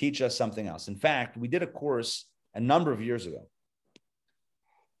to teach us something else. In fact, we did a course a number of years ago,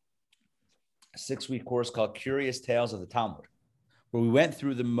 a 6-week course called Curious Tales of the Talmud, where we went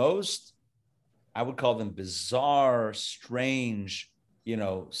through the most, I would call them bizarre, strange,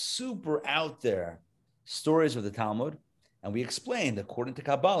 super out there stories of the Talmud. And we explained, according to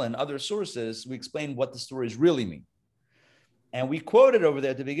Kabbalah and other sources, we explained what the stories really mean. And we quoted over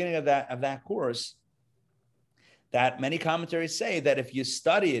there at the beginning of that course that many commentaries say that if you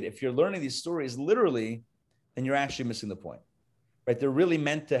study it, if you're learning these stories literally, then you're actually missing the point, right? They're really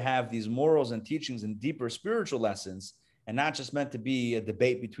meant to have these morals and teachings and deeper spiritual lessons, and not just meant to be a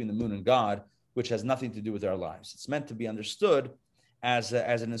debate between the moon and God, which has nothing to do with our lives. It's meant to be understood as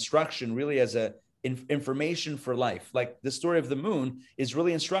an instruction, really as information for life. Like the story of the moon is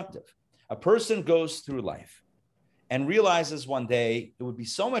really instructive. A person goes through life and realizes one day it would be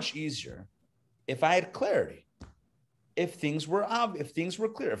so much easier if I had clarity, if things were obvious, if things were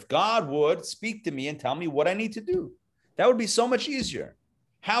clear, if God would speak to me and tell me what I need to do. That would be so much easier.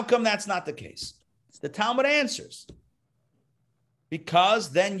 How come that's not the case? The Talmud answers.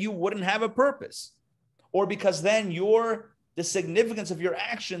 Because then you wouldn't have a purpose, or because then the significance of your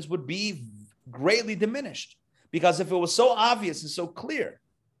actions would be greatly diminished. Because if it was so obvious and so clear,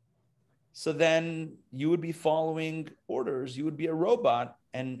 so then you would be following orders, you would be a robot,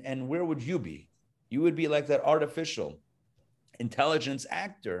 and where would you be? You would be like that artificial intelligence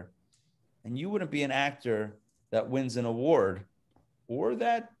actor, and you wouldn't be an actor that wins an award, or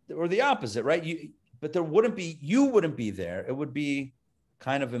the opposite, right? You wouldn't be there. It would be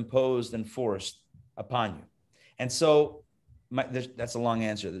kind of imposed and forced upon you. And so that's a long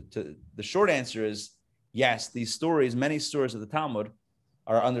answer. The short answer is yes, these stories, many stories of the Talmud,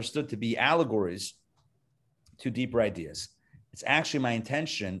 are understood to be allegories to deeper ideas. It's actually my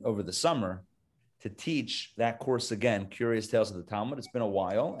intention over the summer to teach that course again, Curious Tales of the Talmud. It's been a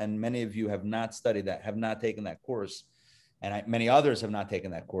while, and many of you have not studied that, have not taken that course. And many others have not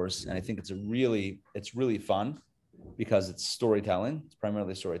taken that course. And I think it's really fun because it's storytelling. It's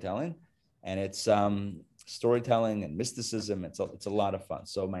primarily storytelling, and it's storytelling and mysticism. It's a lot of fun.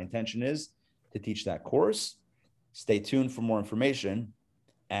 So my intention is to teach that course. Stay tuned for more information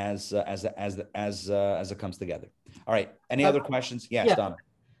as it comes together. All right. Any other questions? Yes, yeah. Donna.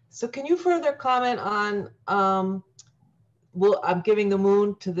 So can you further comment on, I'm giving the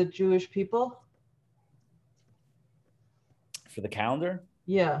moon to the Jewish people? For the calendar?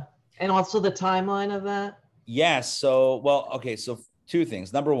 Yeah. And also the timeline of that? Yes. So, so 2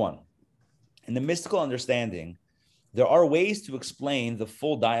 things. Number 1, in the mystical understanding, there are ways to explain the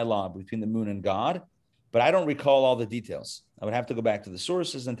full dialogue between the moon and God, but I don't recall all the details. I would have to go back to the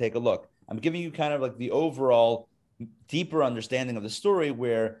sources and take a look. I'm giving you kind of like the overall deeper understanding of the story,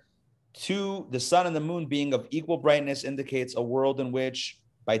 where the sun and the moon being of equal brightness indicates a world in which,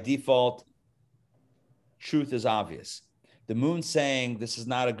 by default, truth is obvious. The moon saying this is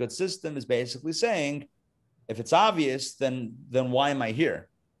not a good system is basically saying, if it's obvious, then why am I here,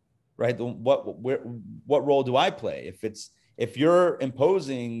 right? What role do I play? If you're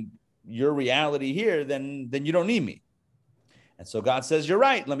imposing your reality here, then you don't need me. And so God says, you're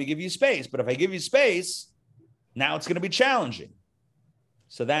right, let me give you space. But if I give you space, now it's going to be challenging.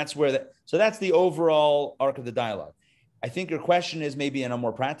 So that's the overall arc of the dialogue. I think your question is maybe on a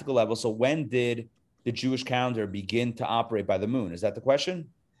more practical level. So when did the Jewish calendar begin to operate by the moon? Is that the question?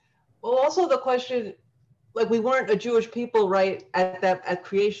 Well, also the question, like we weren't a Jewish people, right, at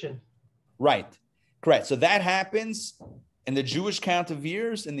creation. Right, correct. So that happens in the Jewish count of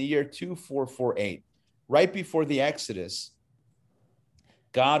years in the year 2448, right before the Exodus.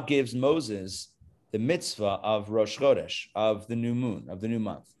 God gives Moses the mitzvah of Rosh Chodesh, of the new moon, of the new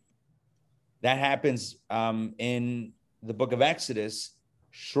month. That happens in the book of Exodus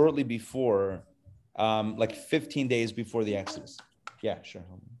shortly before, like 15 days before the Exodus. Yeah, sure.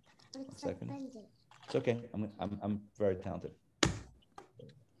 Hold on 1 second. It's okay. I'm very talented.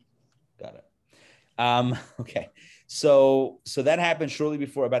 Got it. Okay. So that happened shortly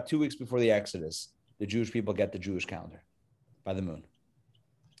before, about 2 weeks before the Exodus. The Jewish people get the Jewish calendar by the moon.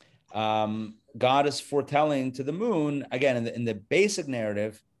 God is foretelling to the moon, again, in the basic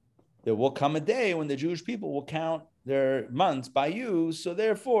narrative, there will come a day when the Jewish people will count their months by you. So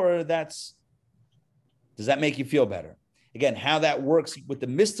therefore, does that make you feel better? Again, how that works with the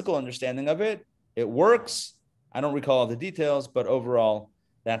mystical understanding of it, it works. I don't recall all the details, but overall,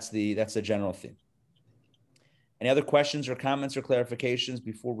 that's the general theme. Any other questions or comments or clarifications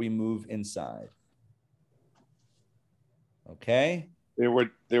before we move inside? Okay. There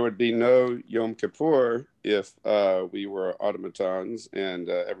would be no Yom Kippur if we were automatons and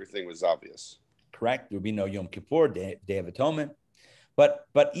everything was obvious. Correct. There would be no Yom Kippur, Day of Atonement.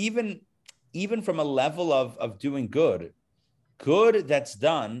 But even from a level of doing good that's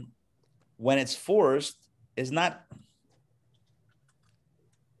done when it's forced is not.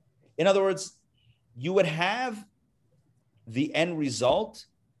 In other words, you would have the end result.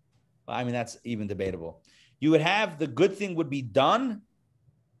 I mean, that's even debatable. You would have the good thing would be done,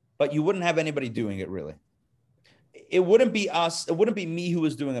 but you wouldn't have anybody doing it really. It wouldn't be us. It wouldn't be me who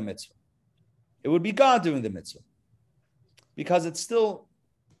was doing a mitzvah. It would be God doing the mitzvah. Because it's still,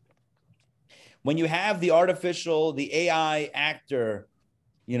 when you have the artificial, the AI actor,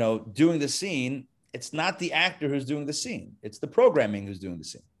 doing the scene, it's not the actor who's doing the scene. It's the programming who's doing the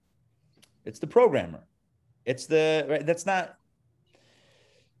scene. It's the programmer. That's not.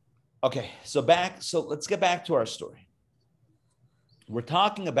 Okay, so let's get back to our story. We're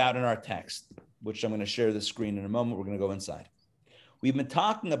talking about in our text, which I'm going to share the screen in a moment. We're going to go inside. We've been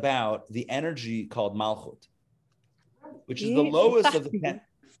talking about the energy called Malchut, which is the lowest of the 10,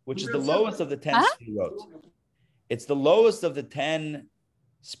 which is the lowest of the 10 sefirot. It's the lowest of the 10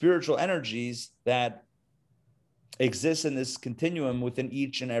 spiritual energies that exist in this continuum within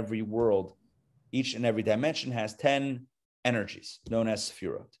each and every world. Each and every dimension has 10 energies known as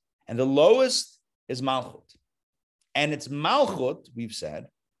sefirot. And the lowest is Malchut. And it's Malchut, we've said,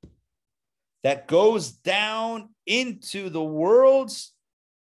 that goes down into the worlds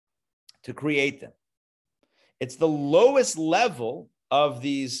to create them. It's the lowest level of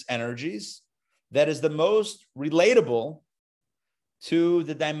these energies that is the most relatable to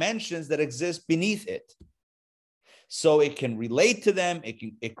the dimensions that exist beneath it. So it can relate to them,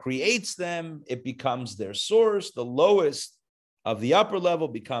 it creates them, it becomes their source. The lowest of the upper level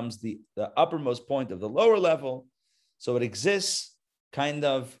becomes the uppermost point of the lower level. So it exists kind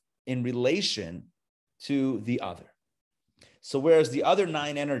of in relation to the other. So whereas the other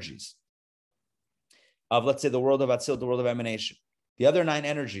 9 energies of, let's say, the world of Atzil, the world of emanation, the other 9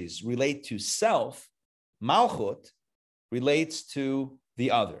 energies relate to self, Malchut relates to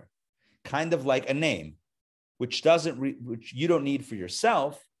the other, kind of like a name, which you don't need for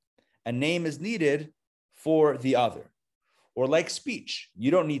yourself. A name is needed for the other. Or like speech,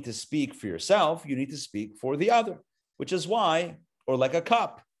 you don't need to speak for yourself, you need to speak for the other, which is why, or like a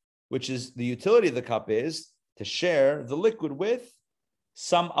cup, which is the utility of the cup is to share the liquid with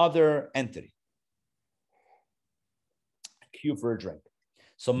some other entity. Cue for a drink.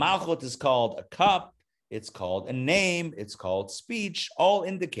 So Malchut is called a cup, it's called a name, it's called speech, all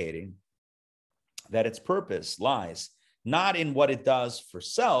indicating that its purpose lies not in what it does for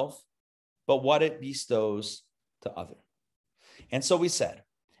self, but what it bestows to other. And so we said,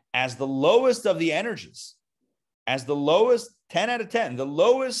 as the lowest of the energies, as the lowest, 10 out of 10, the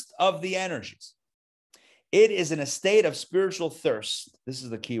lowest of the energies, it is in a state of spiritual thirst. This is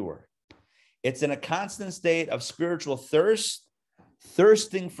the key word. It's in a constant state of spiritual thirst,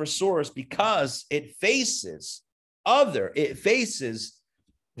 thirsting for source, because it faces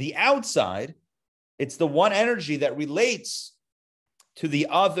the outside. It's the one energy that relates to the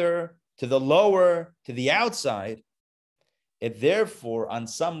other, to the lower, to the outside. It therefore, on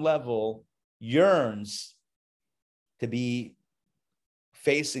some level, yearns to be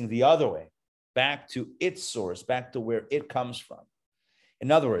facing the other way, back to its source, back to where it comes from.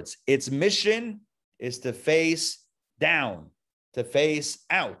 In other words, its mission is to face down, to face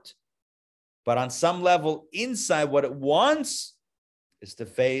out. But on some level, inside, what it wants is to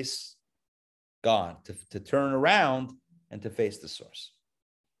face God, to turn around and to face the source.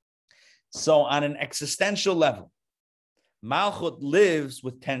 So on an existential level, Malchut lives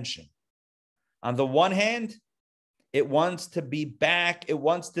with tension. On the one hand, it wants to be back, it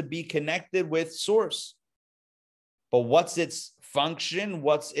wants to be connected with source. But what's its function?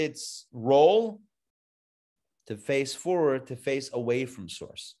 What's its role? To face forward, to face away from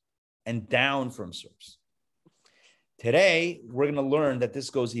source and down from source. Today, we're going to learn that this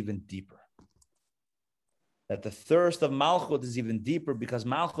goes even deeper. That the thirst of Malchut is even deeper, because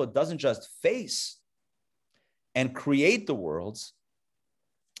Malchut doesn't just face and create the worlds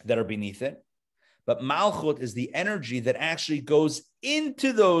that are beneath it, But Malchut is the energy that actually goes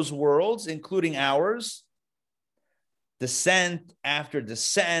into those worlds, including ours, descent after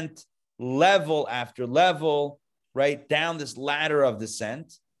descent, level after level, right, down this ladder of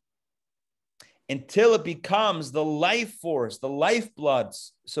descent, until it becomes the life force, the lifeblood,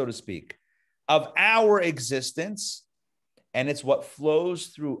 so to speak, of our existence. And it's what flows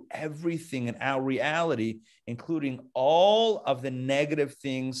through everything in our reality, including all of the negative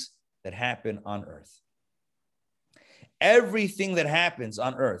things that happen on earth. Everything that happens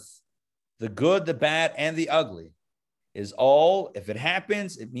on earth, the good, the bad, and the ugly, is all, if it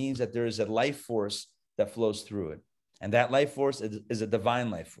happens, it means that there is a life force that flows through it. And that life force is a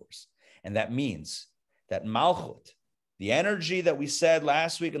divine life force. And that means that Malchut, the energy that we said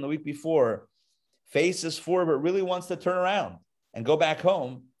last week and the week before, faces forward, but really wants to turn around and go back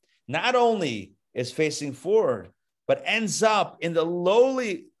home, not only is facing forward, but ends up in the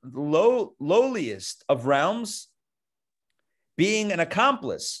lowliest of realms, being an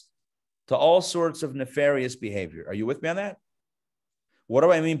accomplice to all sorts of nefarious behavior. Are you with me on that? What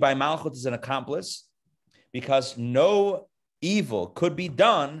do I mean by Malchut is an accomplice? Because no evil could be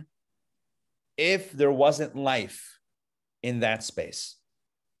done if there wasn't life in that space.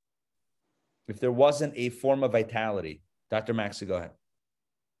 If there wasn't a form of vitality. Dr. Maxey, go ahead.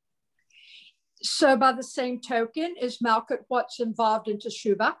 So by the same token, is Malchut what's involved in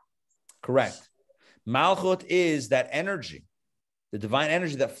Teshuvah? Correct. Malchut is that energy, the divine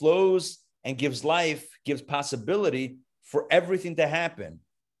energy that flows and gives life, gives possibility for everything to happen,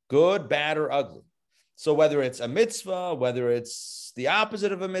 good, bad, or ugly. So whether it's a mitzvah, whether it's the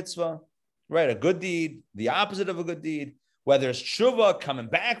opposite of a mitzvah, right, a good deed, the opposite of a good deed, whether it's tshuva, coming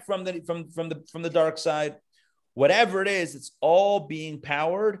back from the dark side, whatever it is, it's all being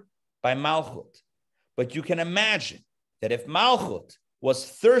powered by Malchut. But you can imagine that if Malchut was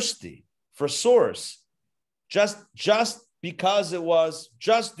thirsty for source, just because it was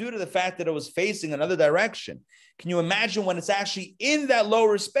just due to the fact that it was facing another direction, can you imagine when it's actually in that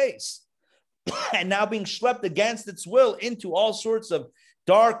lower space and now being schlepped against its will into all sorts of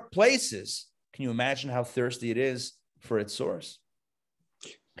dark places? Can you imagine how thirsty it is for its source?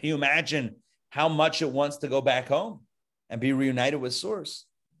 Can you imagine how much it wants to go back home and be reunited with source?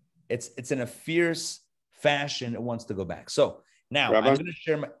 It's in a fierce fashion. It wants to go back. So now Rabbi? I'm going to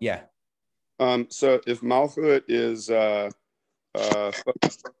share my, yeah. So if Malchut is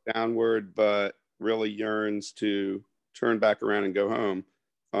focused downward, but really yearns to turn back around and go home,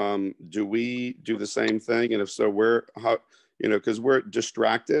 do we do the same thing? And if so, because we're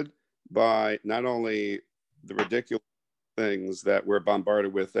distracted by not only the ridiculous things that we're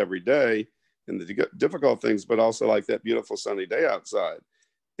bombarded with every day and the difficult things, but also like that beautiful sunny day outside.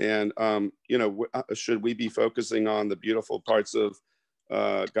 And, should we be focusing on the beautiful parts of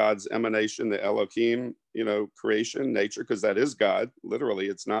God's emanation, the Elohim, creation, nature, because that is God. Literally,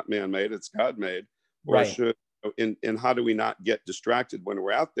 it's not man-made, it's God-made. Or Right. should, and how do we not get distracted when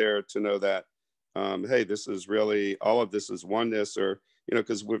we're out there to know that, hey, this is really, all of this is oneness, or,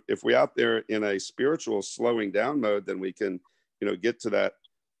 because if we're out there in a spiritual slowing down mode, then we can, get to that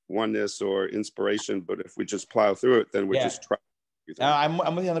oneness or inspiration. But if we just plow through it, then we're just trying. I'm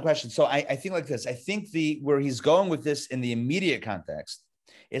with you on the question. So I think like this. I think where he's going with this in the immediate context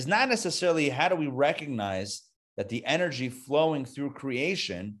is not necessarily how do we recognize that the energy flowing through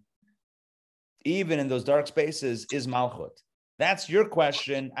creation, even in those dark spaces, is Malchut. That's your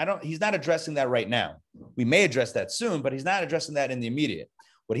question. He's not addressing that right now. We may address that soon, but he's not addressing that in the immediate.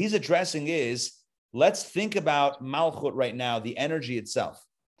 What he's addressing is, let's think about Malchut right now, the energy itself.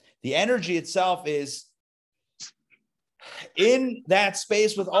 The energy itself is in that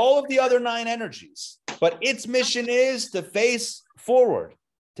space with all of the other 9 energies, but its mission is to face forward,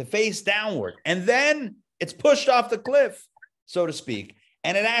 to face downward, and then it's pushed off the cliff, so to speak,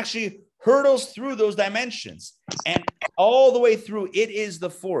 and it actually hurdles through those dimensions, and all the way through, it is the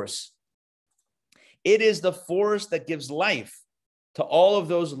force. It is the force that gives life to all of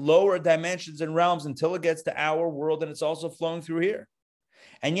those lower dimensions and realms until it gets to our world, and it's also flowing through here.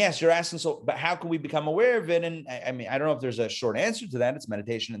 And yes, you're asking, but how can we become aware of it? And I mean, I don't know if there's a short answer to that. It's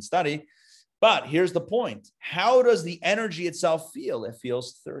meditation and study. But here's the point. How does the energy itself feel? It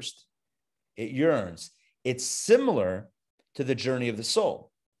feels thirsty. It yearns. It's similar to the journey of the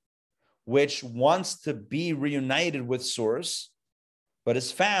soul, which wants to be reunited with Source, but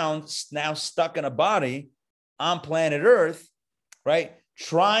is found now stuck in a body on planet Earth, right?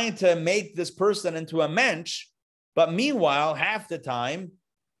 Trying to make this person into a mensch. But meanwhile, half the time,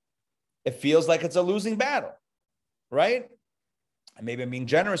 it feels like it's a losing battle, right? And maybe I'm being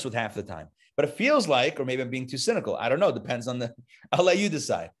generous with half the time, but it feels like, or maybe I'm being too cynical. I don't know. Depends on I'll let you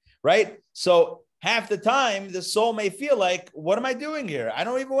decide, right? So half the time the soul may feel like, what am I doing here? I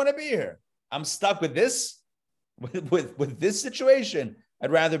don't even want to be here. I'm stuck with this, with this situation.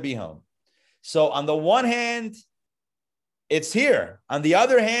 I'd rather be home. So on the one hand, it's here. On the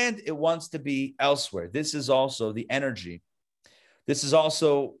other hand, it wants to be elsewhere. This is also the energy. This is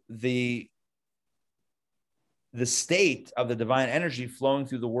also the state of the divine energy flowing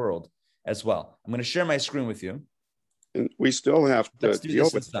through the world as well. I'm going to share my screen with you. And we still have to deal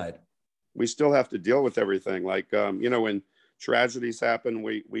with inside. We still have to deal with everything. Like, when tragedies happen,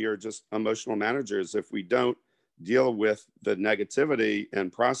 we are just emotional managers. If we don't deal with the negativity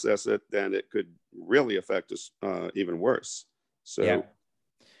and process it, then it could really affect us even worse. So,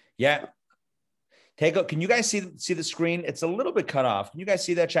 yeah. Can you guys see the screen? It's a little bit cut off. Can you guys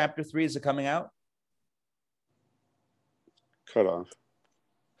see that chapter 3? Is it coming out? Cut off.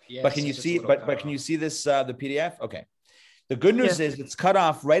 Yes, But can you see? But can you see this? The PDF? Okay. The good news is it's cut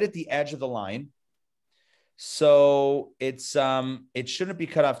off right at the edge of the line, so it's it shouldn't be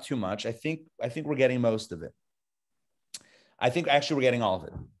cut off too much. I think we're getting most of it. I think actually we're getting all of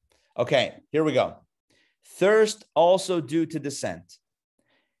it. Okay, here we go. Thirst also due to descent.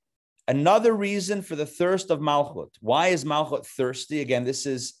 Another reason for the thirst of Malchut. Why is Malchut thirsty? Again, this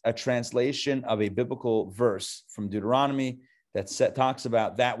is a translation of a biblical verse from Deuteronomy that talks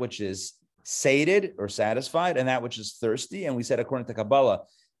about that which is sated or satisfied and that which is thirsty. And we said, according to Kabbalah,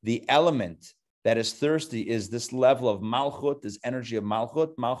 the element that is thirsty is this level of Malchut, this energy of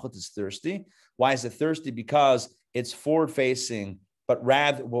Malchut. Malchut is thirsty. Why is it thirsty? Because it's forward-facing, but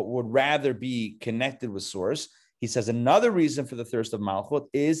would rather be connected with source. He says another reason for the thirst of Malchut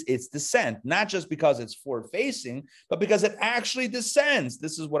is its descent, not just because it's forward-facing, but because it actually descends.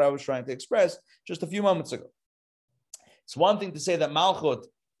 This is what I was trying to express just a few moments ago. It's one thing to say that Malchut,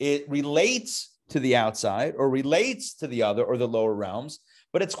 it relates to the outside or relates to the other or the lower realms,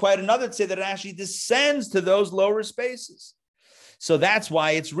 but it's quite another to say that it actually descends to those lower spaces. So that's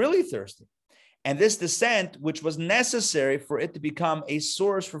why it's really thirsty. And this descent, which was necessary for it to become a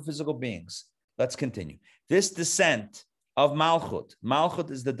source for physical beings. Let's continue. This descent of Malchut. Malchut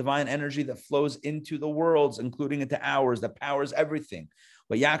is the divine energy that flows into the worlds, including into ours, that powers everything.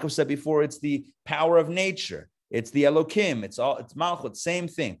 What Yaakov said before, it's the power of nature. It's the Elokim. It's Malchut, same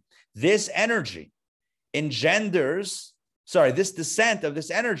thing. This energy this descent of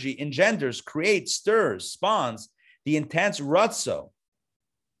this energy engenders, creates, stirs, spawns the intense rutzo,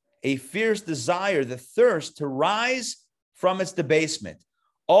 a fierce desire, the thirst to rise from its debasement.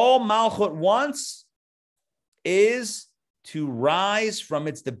 All Malchut wants is to rise from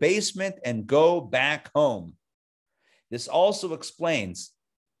its debasement and go back home. This also explains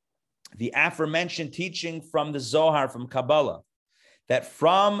the aforementioned teaching from the Zohar, from Kabbalah, that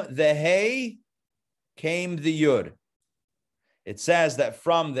from the Hey came the Yud. It says that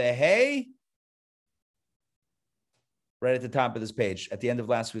from the Hey, right at the top of this page, at the end of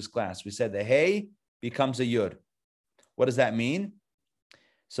last week's class, we said the Hey becomes a Yud. What does that mean?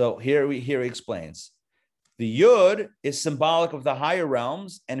 So here he explains. The Yud is symbolic of the higher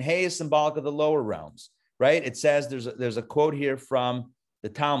realms, and Hey is symbolic of the lower realms, right? It says, there's a quote here from the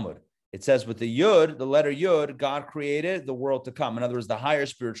Talmud. It says, with the Yud, the letter Yud, God created the world to come. In other words, the higher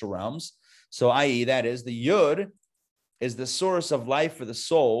spiritual realms. So, i.e., that is, the Yud is the source of life for the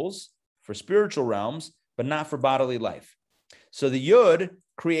souls, for spiritual realms, but not for bodily life. So the Yud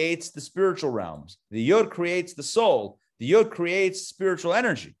creates the spiritual realms. The Yud creates the soul. The Yud creates spiritual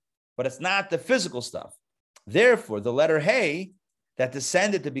energy, but it's not the physical stuff. Therefore, the letter Hey, that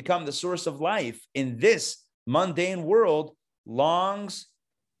descended to become the source of life in this mundane world, longs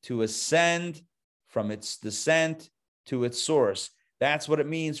to ascend from its descent to its source. That's what it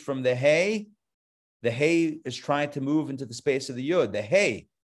means from the Hey. The Hey is trying to move into the space of the Yud. The Hey,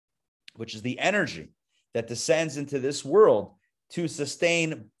 which is the energy that descends into this world to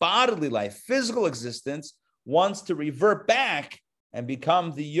sustain bodily life, physical existence, wants to revert back and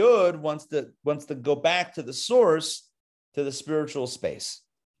become the Yud, wants to go back to the source, to the spiritual space.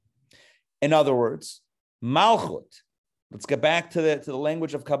 In other words, Malchut. Let's get back to the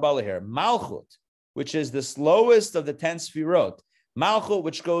language of Kabbalah here. Malchut, which is the slowest of the 10 Sfirot. Malchut,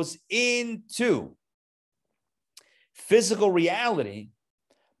 which goes into physical reality.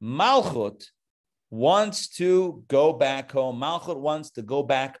 Malchut wants to go back home. Malchut wants to go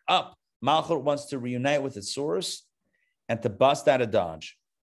back up. Malchut wants to reunite with its source and to bust out of Dodge.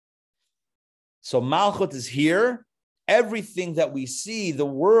 So Malchut is here. Everything that we see, the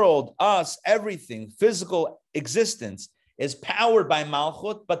world, us, everything, physical existence is powered by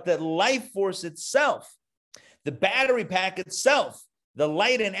Malchut, but the life force itself, the battery pack itself, the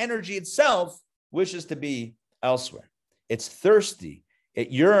light and energy itself wishes to be elsewhere. It's thirsty. It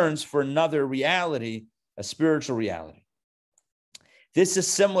yearns for another reality, a spiritual reality. This is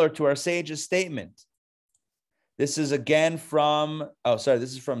similar to our sage's statement. This is again from, this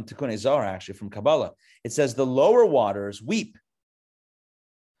is from Tikkun Zohar, actually, from Kabbalah. It says, the lower waters weep,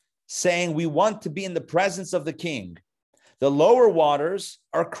 saying, we want to be in the presence of the king. The lower waters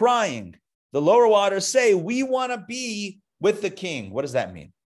are crying. The lower waters say, we want to be with the king. What does that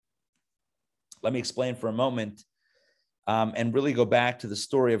mean? Let me explain for a moment and really go back to the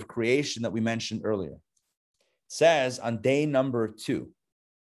story of creation that we mentioned earlier. It says on day number 2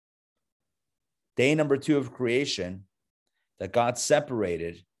 of creation, that God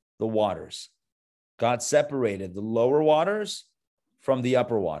separated the waters. God separated the lower waters from the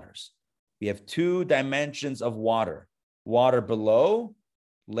upper waters. We have 2 dimensions of water. Water below,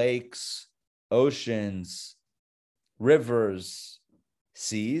 lakes, oceans, rivers,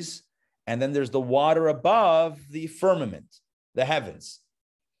 seas. And then there's the water above the firmament, the heavens.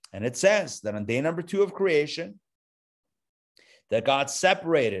 And it says that on day number 2 of creation, that God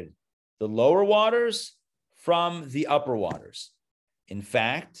separated the lower waters from the upper waters. In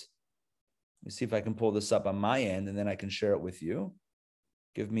fact, let me see if I can pull this up on my end, and then I can share it with you.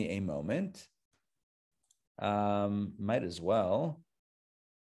 Give me a moment. Might as well.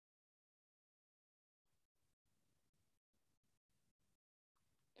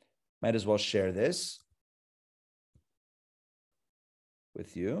 Might as well share this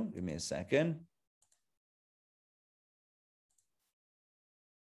with you. Give me a second.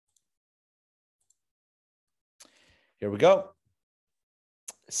 Here we go.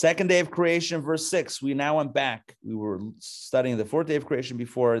 Second day of creation, verse 6. We now went back. We were studying the 4th day of creation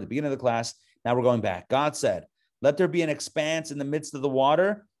before at the beginning of the class. Now we're going back. God said, let there be an expanse in the midst of the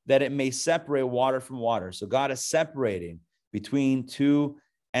water, that it may separate water from water. So God is separating between 2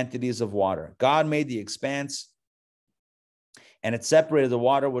 entities of water. God made the expanse, and it separated the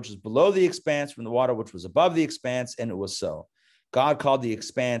water which was below the expanse from the water which was above the expanse, and it was so. God called the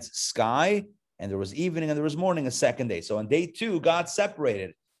expanse sky, and there was evening and there was morning a second day. So on day 2, God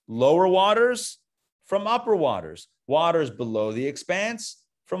separated lower waters from upper waters, waters below the expanse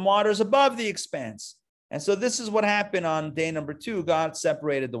from waters above the expanse. And so this is what happened on day number 2. God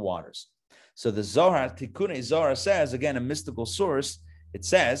separated the waters. So the Zohar, Tikkun Zohar says, again, a mystical source, it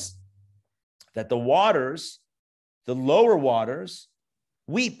says that the waters, the lower waters,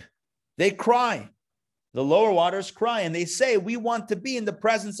 weep. They cry. The lower waters cry, and they say, we want to be in the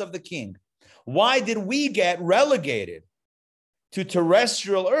presence of the king. Why did we get relegated to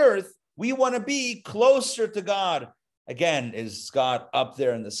terrestrial earth? We want to be closer to God. Again, is God up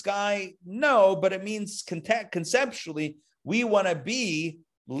there in the sky? No, but it means conceptually, we want to be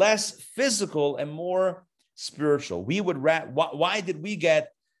less physical and more spiritual. We would why did we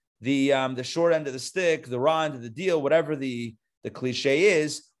get the short end of the stick, the raw end of the deal, whatever the cliche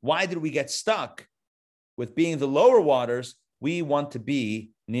is? Why did we get stuck with being the lower waters? We want to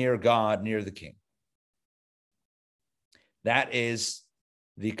be near God, near the king. That is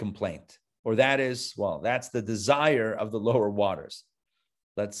the complaint, or that's the desire of the lower waters.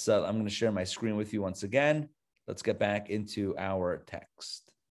 I'm going to share my screen with you once again. Let's get back into our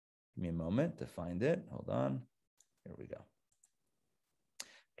text. Give me a moment to find it. Hold on. Here we go.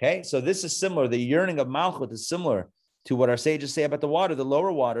 Okay, so this is similar. The yearning of Malchut is similar to what our sages say about the water. The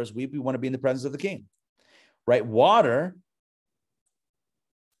lower waters, we want to be in the presence of the king. Right? Water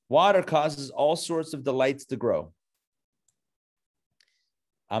causes all sorts of delights to grow.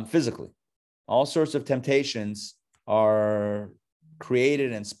 Physically. All sorts of temptations are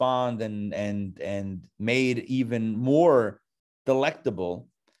created and spawned and made even more delectable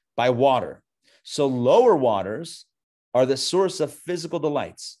by water. So lower waters are the source of physical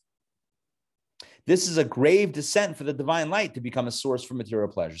delights. This is a grave descent for the divine light to become a source for material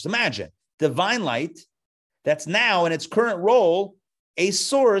pleasures. Imagine divine light that's now in its current role a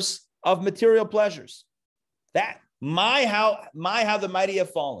source of material pleasures. That how the mighty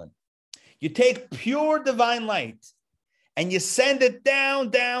have fallen. You take pure divine light and you send it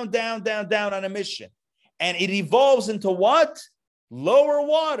down on a mission. And it evolves into what? Lower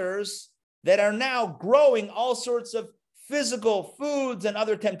waters that are now growing all sorts of physical foods and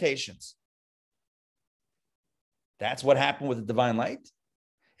other temptations. That's what happened with the divine light.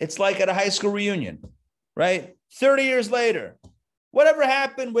 It's like at a high school reunion, right? 30 years later, whatever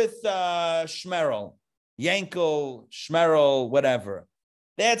happened with Schmerl, Yankel, Schmerl, whatever.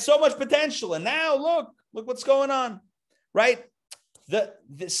 They had so much potential, and now look what's going on, right? The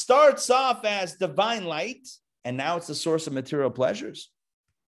starts off as divine light, and now it's the source of material pleasures.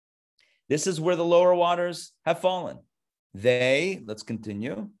 This is where the lower waters have fallen. Let's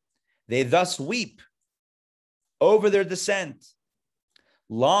continue. They thus weep over their descent,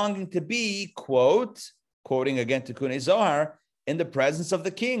 longing to be, quoting again Tikkun Zohar, in the presence of the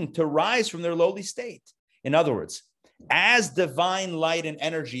king, to rise from their lowly state. In other words, as divine light and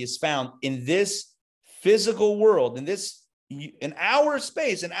energy is found in this physical world, in our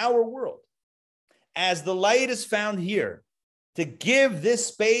space, in our world, as the light is found here to give this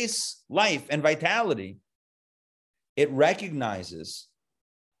space life and vitality, it recognizes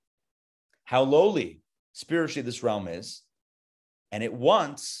how lowly spiritually this realm is, and it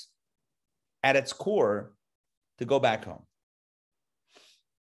wants, at its core, to go back home.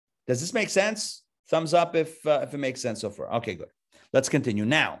 Does this make sense? Thumbs up if it makes sense so far. Okay, good. Let's continue.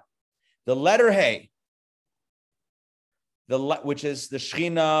 Now, the letter Hey, which is the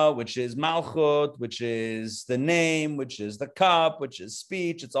Shechina, which is Malchut, which is the name, which is the cup, which is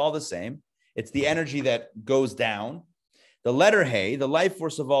speech. It's all the same. It's the energy that goes down. The letter Hey, the life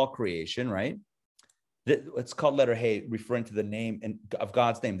force of all creation, right? It's called letter Hey, referring to the name of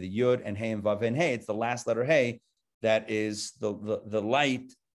God's name, the Yud and Hey and Vav and Hey. It's the last letter Hey that is the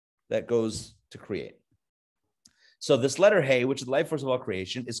light that goes to create. So this letter Hey, which is the life force of all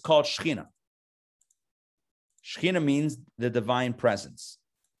creation, is called Shechina. Shechina means the divine presence,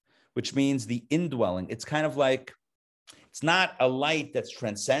 which means the indwelling. It's kind of like, it's not a light that's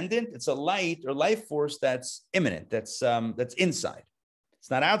transcendent. It's a light or life force that's immanent, that's inside.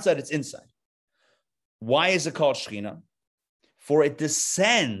 It's not outside, it's inside. Why is it called Shechina? For it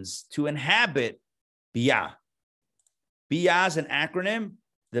descends to inhabit Biyah. Biyah is an acronym.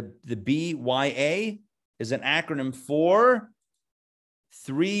 The BYA is an acronym for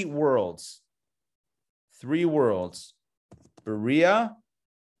three worlds. Three worlds. Berea,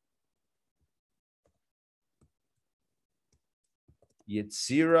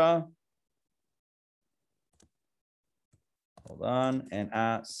 Yetzira, and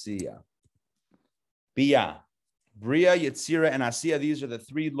Asiya. Biyah. Bria, Yetzira, and Asiya, these are the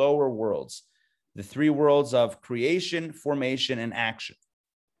three lower worlds. The three worlds of creation, formation, and action.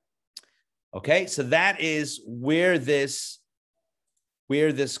 Okay, so that is where this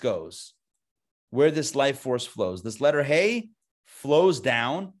goes, where this life force flows. This letter Hey flows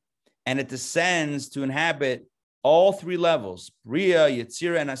down and it descends to inhabit all three levels, Bria,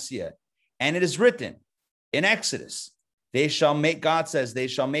 Yetzira, and Asiya. And it is written in Exodus, God says, they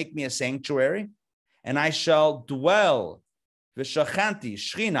shall make me a sanctuary, and I shall dwell, V'shachanti,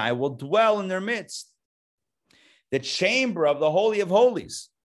 Shechina, I will dwell in their midst. The chamber of the Holy of Holies,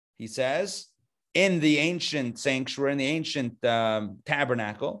 he says, in the ancient sanctuary, in the ancient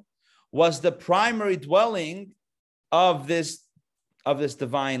tabernacle, was the primary dwelling of this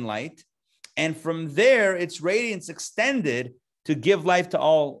divine light. And from there, its radiance extended to give life to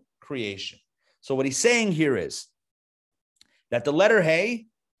all creation. So what he's saying here is that the letter Hey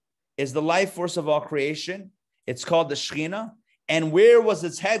is the life force of all creation. It's called the Shechina. And where was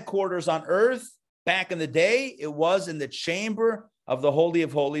its headquarters on earth back in the day? It was in the chamber of the Holy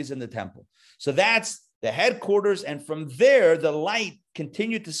of Holies in the temple. So that's the headquarters. And from there, the light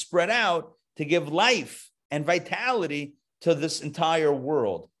continued to spread out to give life and vitality to this entire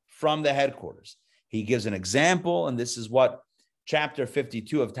world from the headquarters. He gives an example, and this is what chapter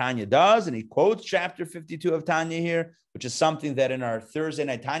 52 of Tanya does. And he quotes chapter 52 of Tanya here, which is something that in our Thursday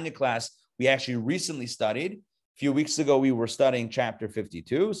night Tanya class, we actually recently studied. A few weeks ago, we were studying chapter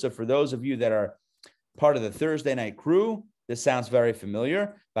 52. So for those of you that are part of the Thursday night crew, this sounds very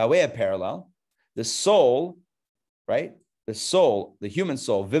familiar. By way of parallel, the soul, right? The soul, the human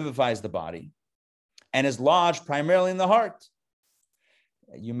soul, vivifies the body and is lodged primarily in the heart.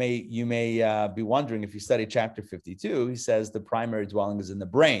 You may be wondering, if you study chapter 52, he says the primary dwelling is in the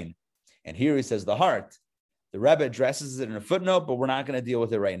brain. And here he says the heart. The Rebbe addresses it in a footnote, but we're not going to deal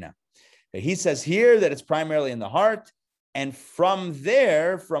with it right now. He says here that it's primarily in the heart. And from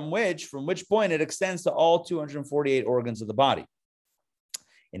there, from which point it extends to all 248 organs of the body.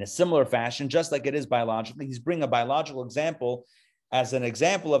 In a similar fashion, just like it is biologically, he's bringing a biological example as an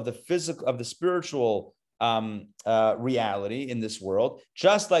example of the physical, of the spiritual reality in this world.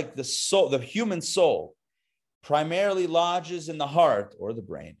 Just like the soul, the human soul, primarily lodges in the heart or the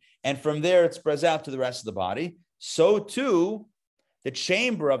brain, and from there it spreads out to the rest of the body. So too, the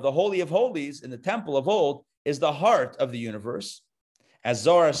chamber of the Holy of Holies in the temple of old is the heart of the universe, as the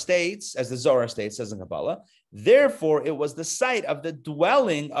Zohar states, says in Kabbalah. Therefore, it was the site of the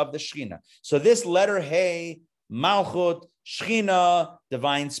dwelling of the Shechina. So this letter Hey, Malchut, Shechina,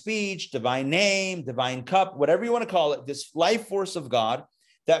 divine speech, divine name, divine cup, whatever you want to call it, this life force of God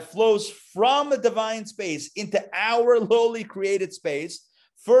that flows from a divine space into our lowly created space,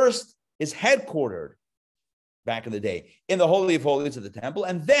 first is headquartered back in the day in the Holy of Holies of the temple,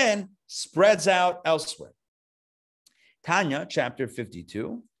 and then spreads out elsewhere. Tanya, chapter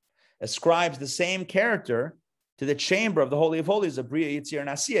 52, ascribes the same character to the chamber of the Holy of Holies of Bria, Yitzir, and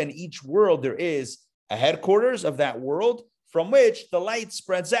Asiya. In each world, there is a headquarters of that world from which the light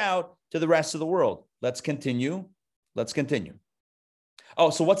spreads out to the rest of the world. Let's continue. Oh,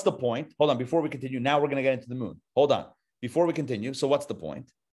 so what's the point? Hold on, before we continue, now we're going to get into the moon. Hold on. Before we continue, so what's the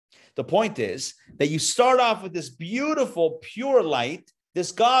point? The point is that you start off with this beautiful, pure light,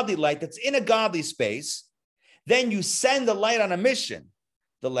 this godly light that's in a godly space. Then you send the light on a mission.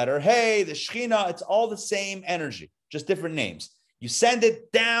 The letter Hey, the Shekhinah, it's all the same energy, just different names. You send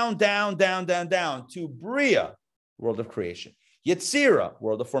it down to Bria, world of creation. Yetzira,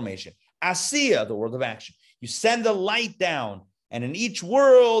 world of formation. Asiya, the world of action. You send the light down, and in each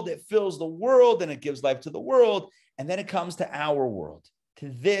world, it fills the world, and it gives life to the world, and then it comes to our world, to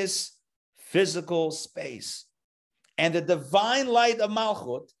this physical space. And the divine light of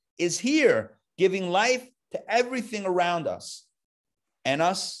Malchut is here, giving life to everything around us and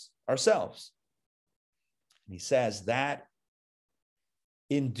us ourselves. And he says that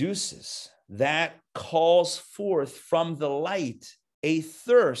induces, that calls forth from the light a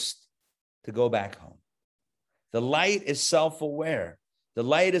thirst to go back home. The light is self-aware. The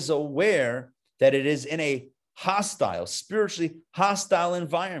light is aware that it is in a hostile, spiritually hostile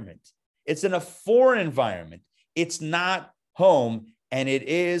environment. It's in a foreign environment. It's not home, and it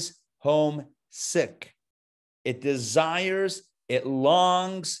is homesick. It desires, it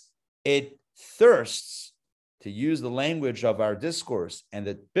longs, it thirsts, to use the language of our discourse and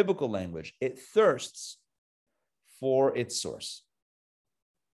the biblical language, it thirsts for its source.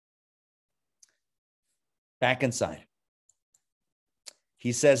 Back inside.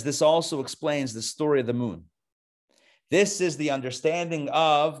 He says this also explains the story of the moon. This is the understanding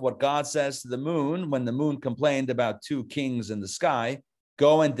of what God says to the moon when the moon complained about two kings in the sky.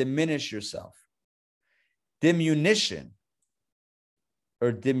 Go and diminish yourself. Diminution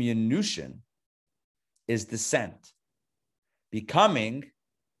or diminution is descent, becoming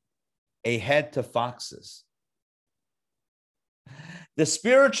a head to foxes. The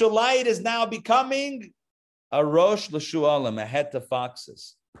spiritual light is now becoming a rosh l'shualim, a head to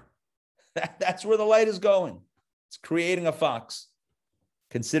foxes. That's where the light is going. It's creating a fox,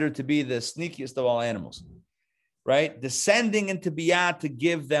 considered to be the sneakiest of all animals, right? Descending into Biyah to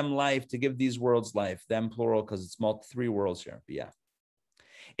give them life, to give these worlds life, them plural, because it's three worlds here, Biyah.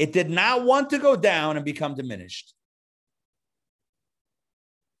 It did not want to go down and become diminished.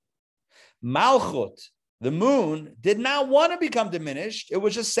 Malchut, the moon, did not want to become diminished. It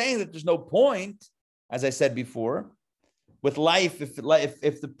was just saying that there's no point, as I said before, with life, if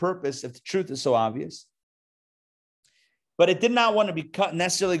the purpose, if the truth is so obvious. But it did not want to be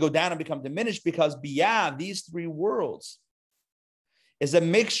necessarily go down and become diminished, because Biyah, these three worlds, is a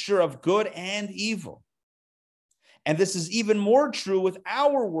mixture of good and evil. And this is even more true with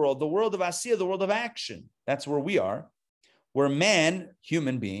our world, the world of Asiya, the world of action. That's where we are, where man,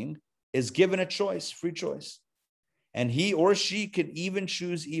 human being, is given a choice, free choice. And he or she can even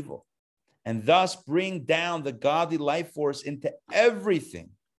choose evil, and thus bring down the godly life force into everything.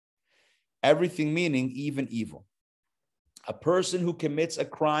 Everything meaning even evil. A person who commits a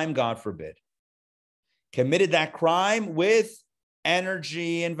crime, God forbid, committed that crime with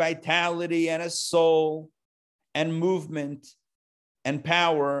energy and vitality and a soul and movement and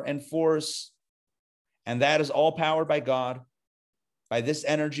power and force. And that is all powered by God, by this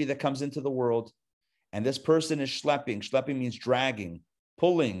energy that comes into the world. And this person is schlepping. Schlepping means dragging,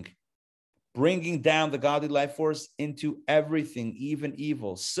 pulling, bringing down the godly life force into everything, even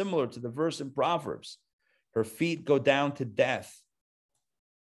evil, similar to the verse in Proverbs. Her feet go down to death.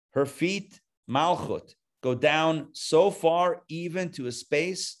 Her feet, Malchut, go down so far, even to a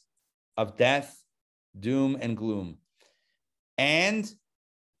space of death, doom, and gloom. And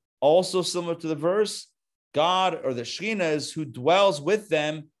also similar to the verse, God, or the Shekhinah, is who dwells with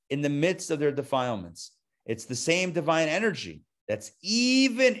them in the midst of their defilements. It's the same divine energy that's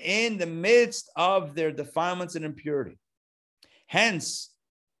even in the midst of their defilements and impurity. Hence,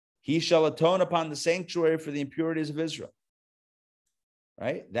 he shall atone upon the sanctuary for the impurities of Israel.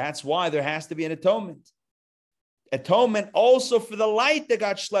 Right? That's why there has to be an atonement. Atonement also for the light that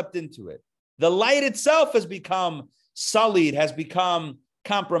got schlepped into it. The light itself has become sullied, has become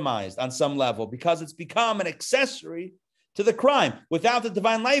compromised on some level, because it's become an accessory to the crime. Without the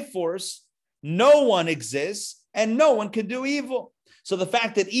divine life force, no one exists and no one can do evil. So the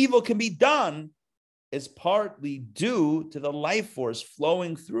fact that evil can be done is partly due to the life force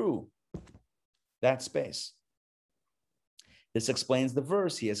flowing through that space. This explains the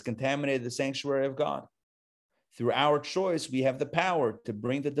verse, he has contaminated the sanctuary of God. Through our choice, we have the power to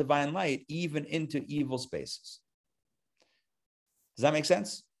bring the divine light even into evil spaces. Does that make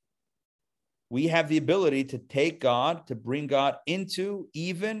sense? We have the ability to take God, to bring God into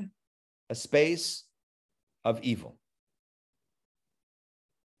even a space of evil.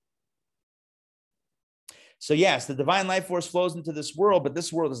 So yes, the divine life force flows into this world, but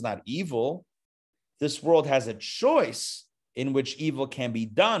this world is not evil. This world has a choice in which evil can be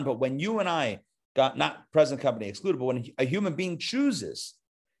done. But when you and I, got not present company excluded, but when a human being chooses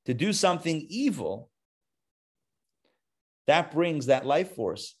to do something evil, that brings that life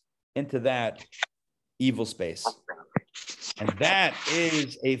force into that evil space. And that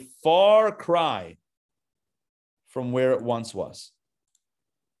is a far cry from where it once was.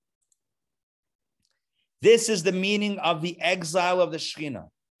 This is the meaning of the exile of the Shekhinah.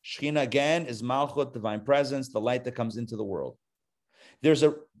 Shekhinah, again, is Malchut, divine presence, the light that comes into the world. There's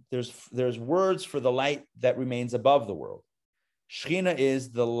words for the light that remains above the world. Shekhinah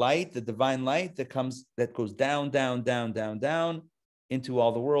is the light, the divine light that goes down, down, down, down, down into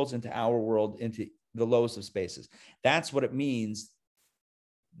all the worlds, into our world, into the lowest of spaces. That's what it means.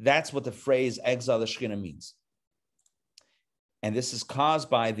 That's what the phrase exile the Shekhinah means. And this is caused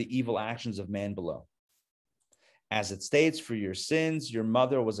by the evil actions of man below. As it states, for your sins, your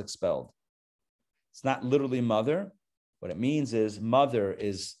mother was expelled. It's not literally mother. What it means is mother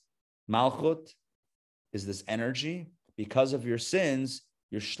is Malchut, is this energy. Because of your sins,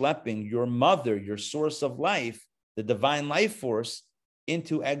 you're schlepping your mother, your source of life, the divine life force,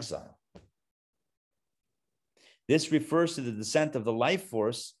 into exile. This refers to the descent of the life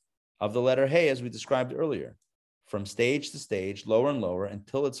force of the letter Hey, as we described earlier, from stage to stage, lower and lower,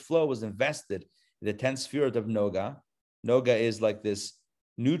 until its flow was invested in the 10th spirit of Noga. Noga is like this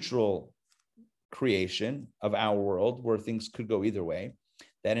neutral creation of our world where things could go either way,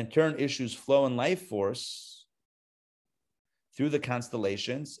 that in turn issues flow and life force through the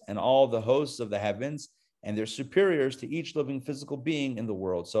constellations and all the hosts of the heavens and their superiors to each living physical being in the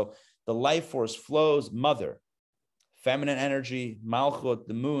world. So the life force flows, mother, feminine energy, Malchut,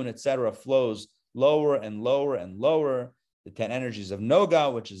 the moon, etc., flows lower and lower and lower. The 10 energies of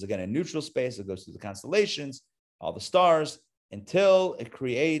Noga, which is again a neutral space that goes through the constellations, all the stars, until it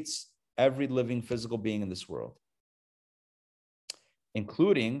creates every living physical being in this world,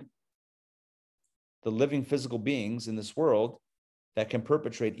 including the living physical beings in this world that can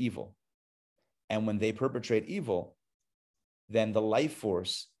perpetrate evil. And when they perpetrate evil, then the life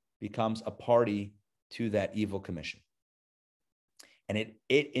force becomes a party to that evil commission. And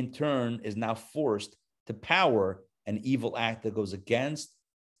it in turn is now forced to power an evil act that goes against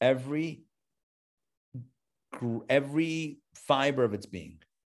every fiber of its being.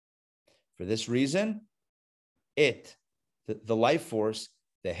 For this reason, the life force,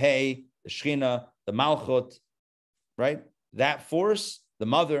 the Hey, the Shekhinah, the Malchut, right? That force, the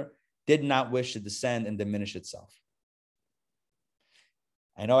mother, did not wish to descend and diminish itself.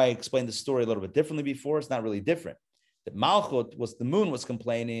 I know I explained the story a little bit differently before. It's not really different. That Malchut was, the moon was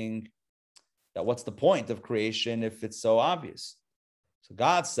complaining that what's the point of creation if it's so obvious? So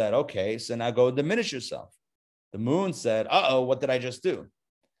God said, okay, so now go diminish yourself. The moon said, uh-oh, what did I just do?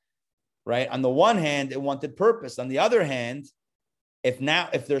 Right? On the one hand, it wanted purpose. On the other hand,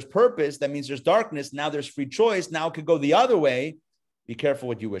 if there's purpose, that means there's darkness. Now there's free choice. Now it could go the other way. Be careful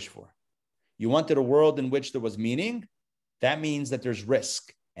what you wish for. You wanted a world in which there was meaning. That means that there's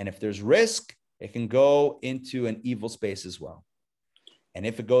risk. And if there's risk, it can go into an evil space as well. And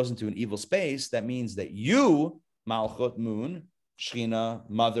if it goes into an evil space, that means that you, Malchut, moon, Shekhinah,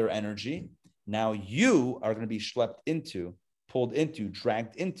 mother energy, now you are going to be schlepped into, pulled into,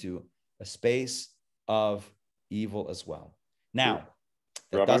 dragged into a space of evil as well. Now,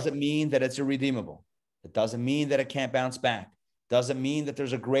 that doesn't mean that it's irredeemable. It doesn't mean that it can't bounce back. Doesn't mean that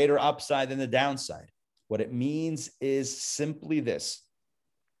there's a greater upside than the downside. What it means is simply this,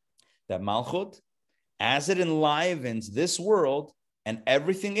 that Malchut, as it enlivens this world and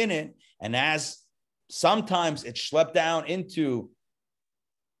everything in it, and as sometimes it's schlepped down into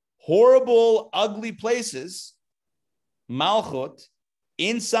horrible, ugly places, Malchut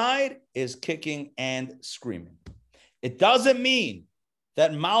inside is kicking and screaming. It doesn't mean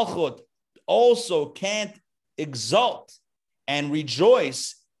that Malchut also can't exult and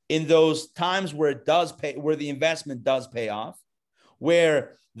rejoice in those times where it does pay, where the investment does pay off,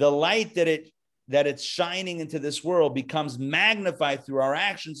 where the light that it's shining into this world becomes magnified through our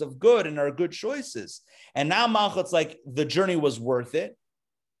actions of good and our good choices. And now Malchut's like, the journey was worth it.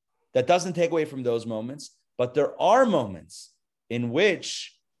 That doesn't take away from those moments, but there are moments in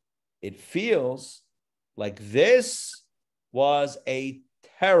which it feels like this was a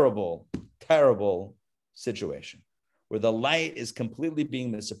terrible, terrible situation where the light is completely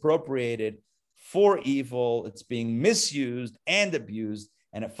being misappropriated for evil. It's being misused and abused,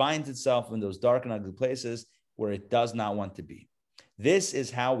 and it finds itself in those dark and ugly places where it does not want to be. This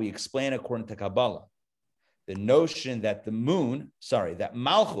is how we explain, according to Kabbalah, the notion that that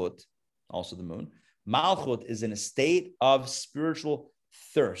Malchut, also the moon, Malchut is in a state of spiritual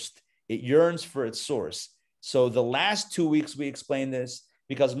thirst. It yearns for its source. So the last 2 weeks we explained this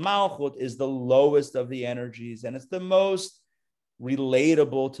because Malchut is the lowest of the energies and it's the most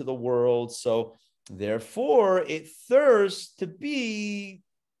relatable to the world. So therefore it thirsts to be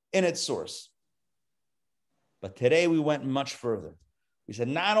in its source. But today we went much further. We said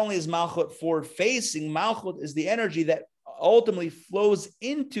not only is Malchut forward facing, Malchut is the energy that ultimately flows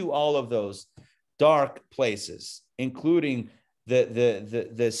into all of those dark places, including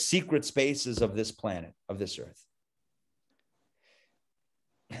the secret spaces of this planet, of this earth.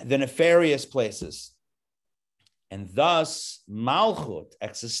 The nefarious places. And thus, Malchut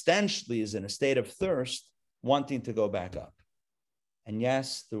existentially is in a state of thirst, wanting to go back up. And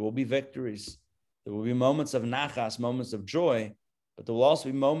yes, there will be victories. There will be moments of nachas, moments of joy, but there will also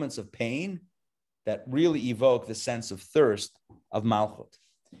be moments of pain that really evoke the sense of thirst of Malchut.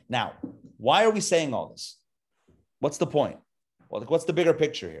 Now, why are we saying all this? What's the point? Well, what's the bigger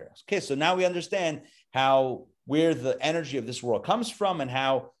picture here? Okay, so now we understand where the energy of this world comes from and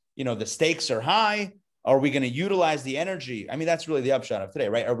how, the stakes are high. Are we going to utilize the energy? I mean, that's really the upshot of today,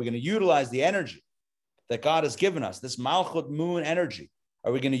 right? Are we going to utilize the energy that God has given us, this Malchut moon energy?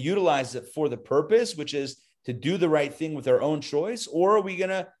 Are we going to utilize it for the purpose, which is to do the right thing with our own choice? Or are we going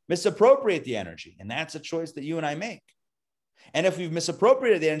to misappropriate the energy? And that's a choice that you and I make. And if we've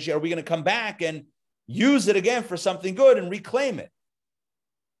misappropriated the energy, are we going to come back and use it again for something good and reclaim it?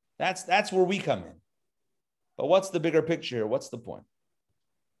 That's where we come in. But what's the bigger picture here? What's the point?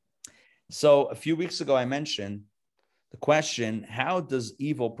 So a few weeks ago, I mentioned the question, how does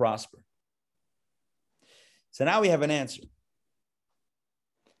evil prosper? So now we have an answer.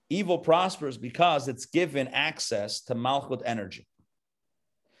 Evil prospers because it's given access to Malchut energy.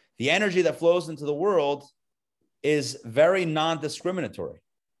 The energy that flows into the world is very non-discriminatory.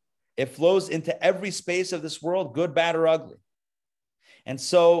 It flows into every space of this world, good, bad, or ugly. And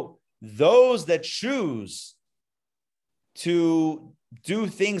so those that choose to do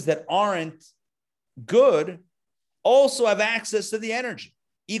things that aren't good also have access to the energy,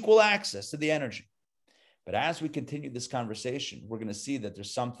 equal access to the energy. But as we continue this conversation, we're going to see that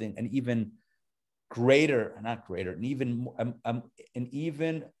there's something, an even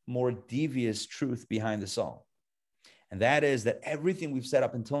more devious truth behind this all. And that is that everything we've said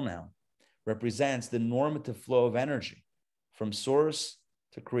up until now represents the normative flow of energy from source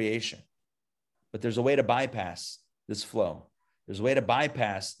to creation. But there's a way to bypass this flow. There's a way to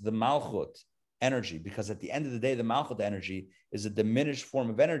bypass the Malchut energy, because at the end of the day, the Malchut energy is a diminished form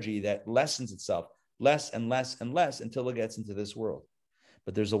of energy that lessens itself less and less and less until it gets into this world.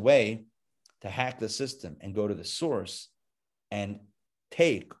 But there's a way to hack the system and go to the source and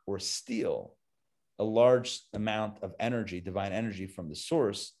take or steal a large amount of energy, divine energy from the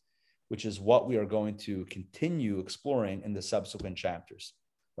source, which is what we are going to continue exploring in the subsequent chapters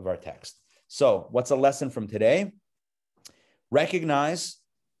of our text. So what's a lesson from today? Recognize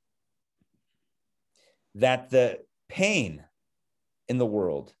that the pain in the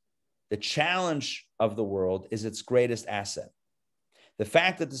world, the challenge of the world, is its greatest asset. The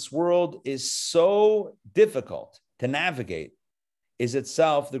fact that this world is so difficult to navigate is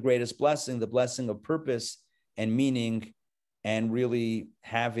itself the greatest blessing, the blessing of purpose and meaning, and really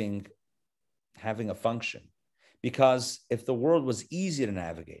having a function. Because if the world was easy to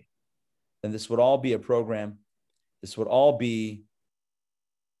navigate, then this would all be a program. This would all be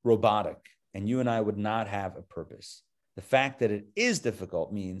robotic, and you and I would not have a purpose. The fact that it is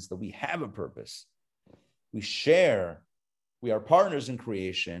difficult means that we have a purpose. We are partners in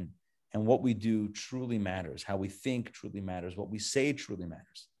creation, and what we do truly matters. How we think truly matters. What we say truly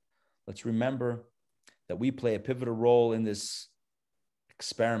matters. Let's remember that we play a pivotal role in this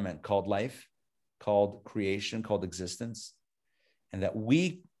experiment called life, called creation, called existence, and that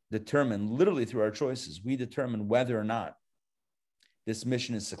we determine, literally through our choices, we determine whether or not this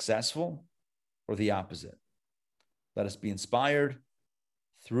mission is successful or the opposite. Let us be inspired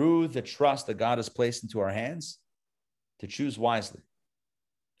through the trust that God has placed into our hands to choose wisely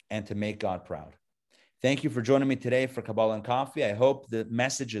and to make God proud. Thank you for joining me today for Kabbalah and Coffee. I hope the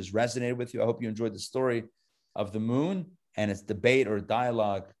message has resonated with you. I hope you enjoyed the story of the moon and its debate or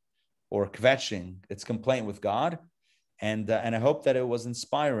dialogue or kvetching, its complaint with God. And I hope that it was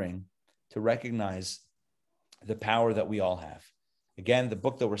inspiring to recognize the power that we all have. Again, the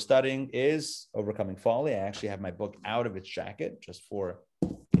book that we're studying is Overcoming Folly. I actually have my book out of its jacket just for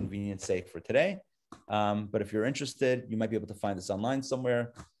convenience. convenience sake for today. But if you're interested, you might be able to find this online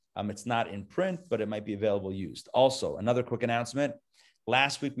somewhere. It's not in print, but it might be available used. Also, another quick announcement.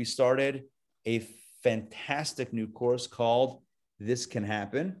 Last week, we started a fantastic new course called This Can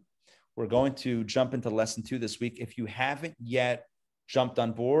Happen. We're going to jump into lesson 2 this week. If you haven't yet jumped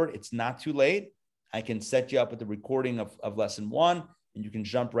on board, it's not too late. I can set you up with the recording of lesson 1, and you can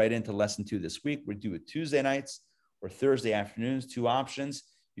jump right into lesson 2 this week. We do it Tuesday nights or Thursday afternoons, 2 options.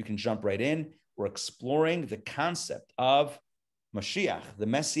 You can jump right in. We're exploring the concept of Mashiach, the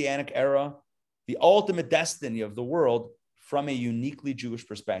Messianic era, the ultimate destiny of the world from a uniquely Jewish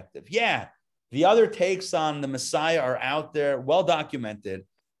perspective. Yeah, the other takes on the Messiah are out there, well documented,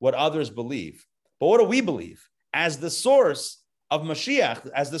 what others believe. But what do we believe? As the source of Mashiach,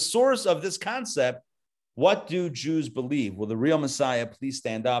 as the source of this concept, what do Jews believe? Will the real Messiah please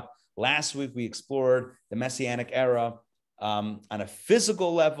stand up? Last week, we explored the Messianic era on a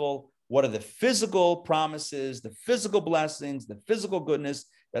physical level. What are the physical promises, the physical blessings, the physical goodness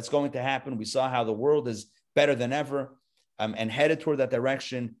that's going to happen? We saw how the world is better than ever and headed toward that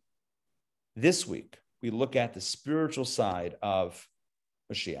direction. This week, we look at the spiritual side of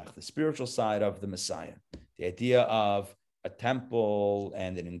Mashiach, the spiritual side of the Messiah, the idea of a temple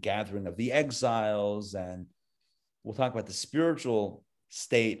and an ingathering of the exiles. And we'll talk about the spiritual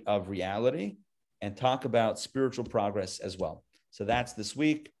state of reality and talk about spiritual progress as well. So that's this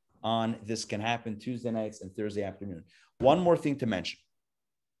week on This Can Happen, Tuesday nights and Thursday afternoon. One more thing to mention.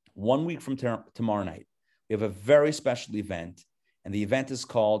 1 week from tomorrow night, we have a very special event, and the event is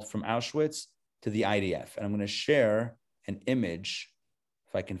called From Auschwitz to the IDF. And I'm going to share an image,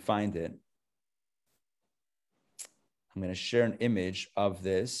 if I can find it. I'm going to share an image of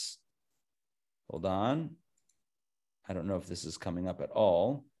this. Hold on. I don't know if this is coming up at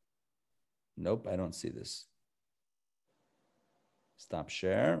all. Nope, I don't see this. Stop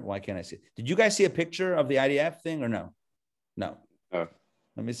share. Why can't I see it? Did you guys see a picture of the IDF thing or no? No. Let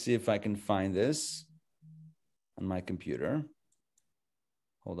me see if I can find this on my computer.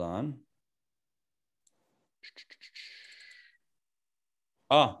 Hold on.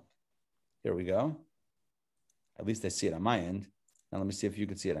 Oh, here we go. At least I see it on my end. Now let me see if you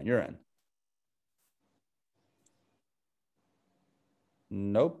can see it on your end.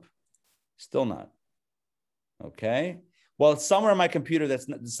 Nope, still not. Okay. Well, it's somewhere on my computer that's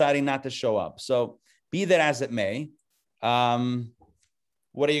deciding not to show up. So be that as it may,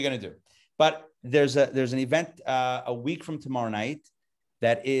 what are you going to do? But there's an event a week from tomorrow night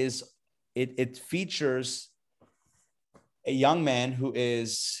that is, it features a young man who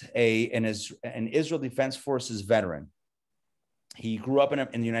is an Israel Defense Forces veteran. He grew up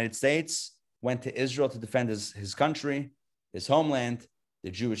in the United States, went to Israel to defend his country, his homeland,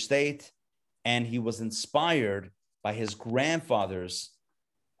 the Jewish state, and he was inspired by his grandfather's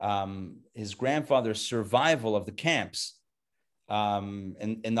survival of the camps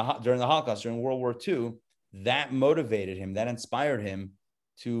during the Holocaust, during World War II. That motivated him, that inspired him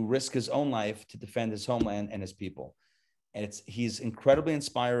to risk his own life to defend his homeland and his people. And he's incredibly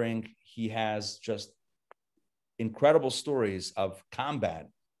inspiring. He has just incredible stories of combat,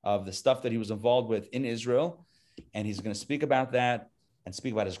 of the stuff that he was involved with in Israel. And he's going to speak about that and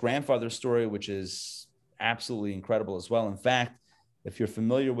speak about his grandfather's story, which is absolutely incredible as well. In fact, if you're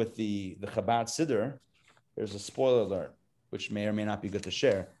familiar with the Chabad Siddur, there's a spoiler alert, which may or may not be good to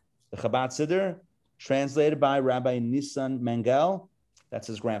share. The Chabad Siddur, translated by Rabbi Nissan Mengel, that's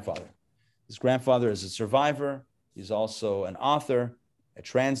his grandfather. His grandfather is a survivor. He's also an author, a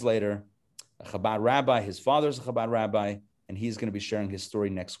translator, a Chabad rabbi. His father's a Chabad rabbi, and he's going to be sharing his story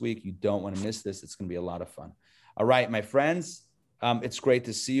next week. You don't want to miss this. It's going to be a lot of fun. All right, my friends, it's great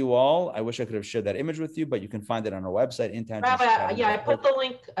to see you all. I wish I could have shared that image with you, but you can find it on our website, Intown. Rabbi, yeah, I put the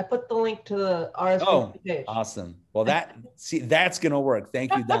link to the RSVP page. Awesome. Well, that's going to work.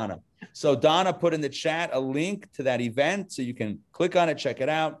 Thank you, Donna. So Donna put in the chat a link to that event, so you can click on it, check it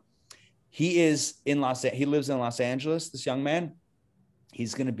out. He lives in Los Angeles, this young man. We're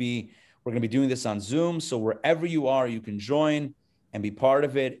going to be doing this on Zoom. So wherever you are, you can join and be part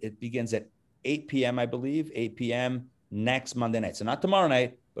of it. It begins at 8 p.m., I believe, 8 p.m. next Monday night. So not tomorrow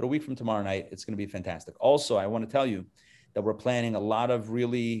night, but a week from tomorrow night. It's going to be fantastic. Also, I want to tell you that we're planning a lot of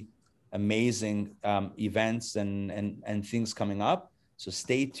really amazing events and things coming up. So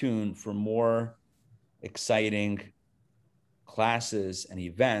stay tuned for more exciting classes and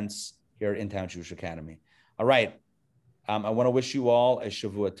events here at Intown Jewish Academy. All right. I want to wish you all a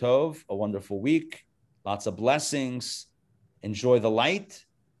Shavua Tov, a wonderful week, lots of blessings. Enjoy the light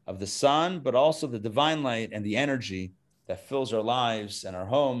of the sun, but also the divine light and the energy that fills our lives and our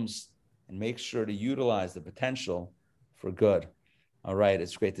homes, and make sure to utilize the potential for good. All right.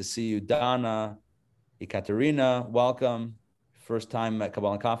 It's great to see you. Donna, Ekaterina, welcome. First time at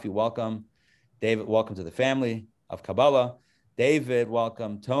Kabbalah and Coffee, welcome. David, welcome to the family of Kabbalah. David,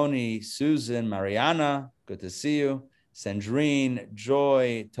 welcome. Tony, Susan, Mariana, good to see you. Sandrine,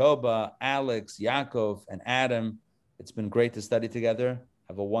 Joy, Toba, Alex, Yaakov, and Adam. It's been great to study together.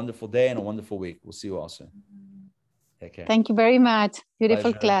 Have a wonderful day and a wonderful week. We'll see you all soon. Take care. Thank you very much.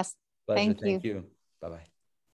 Beautiful Pleasure. class. Pleasure. Thank you. Bye-bye.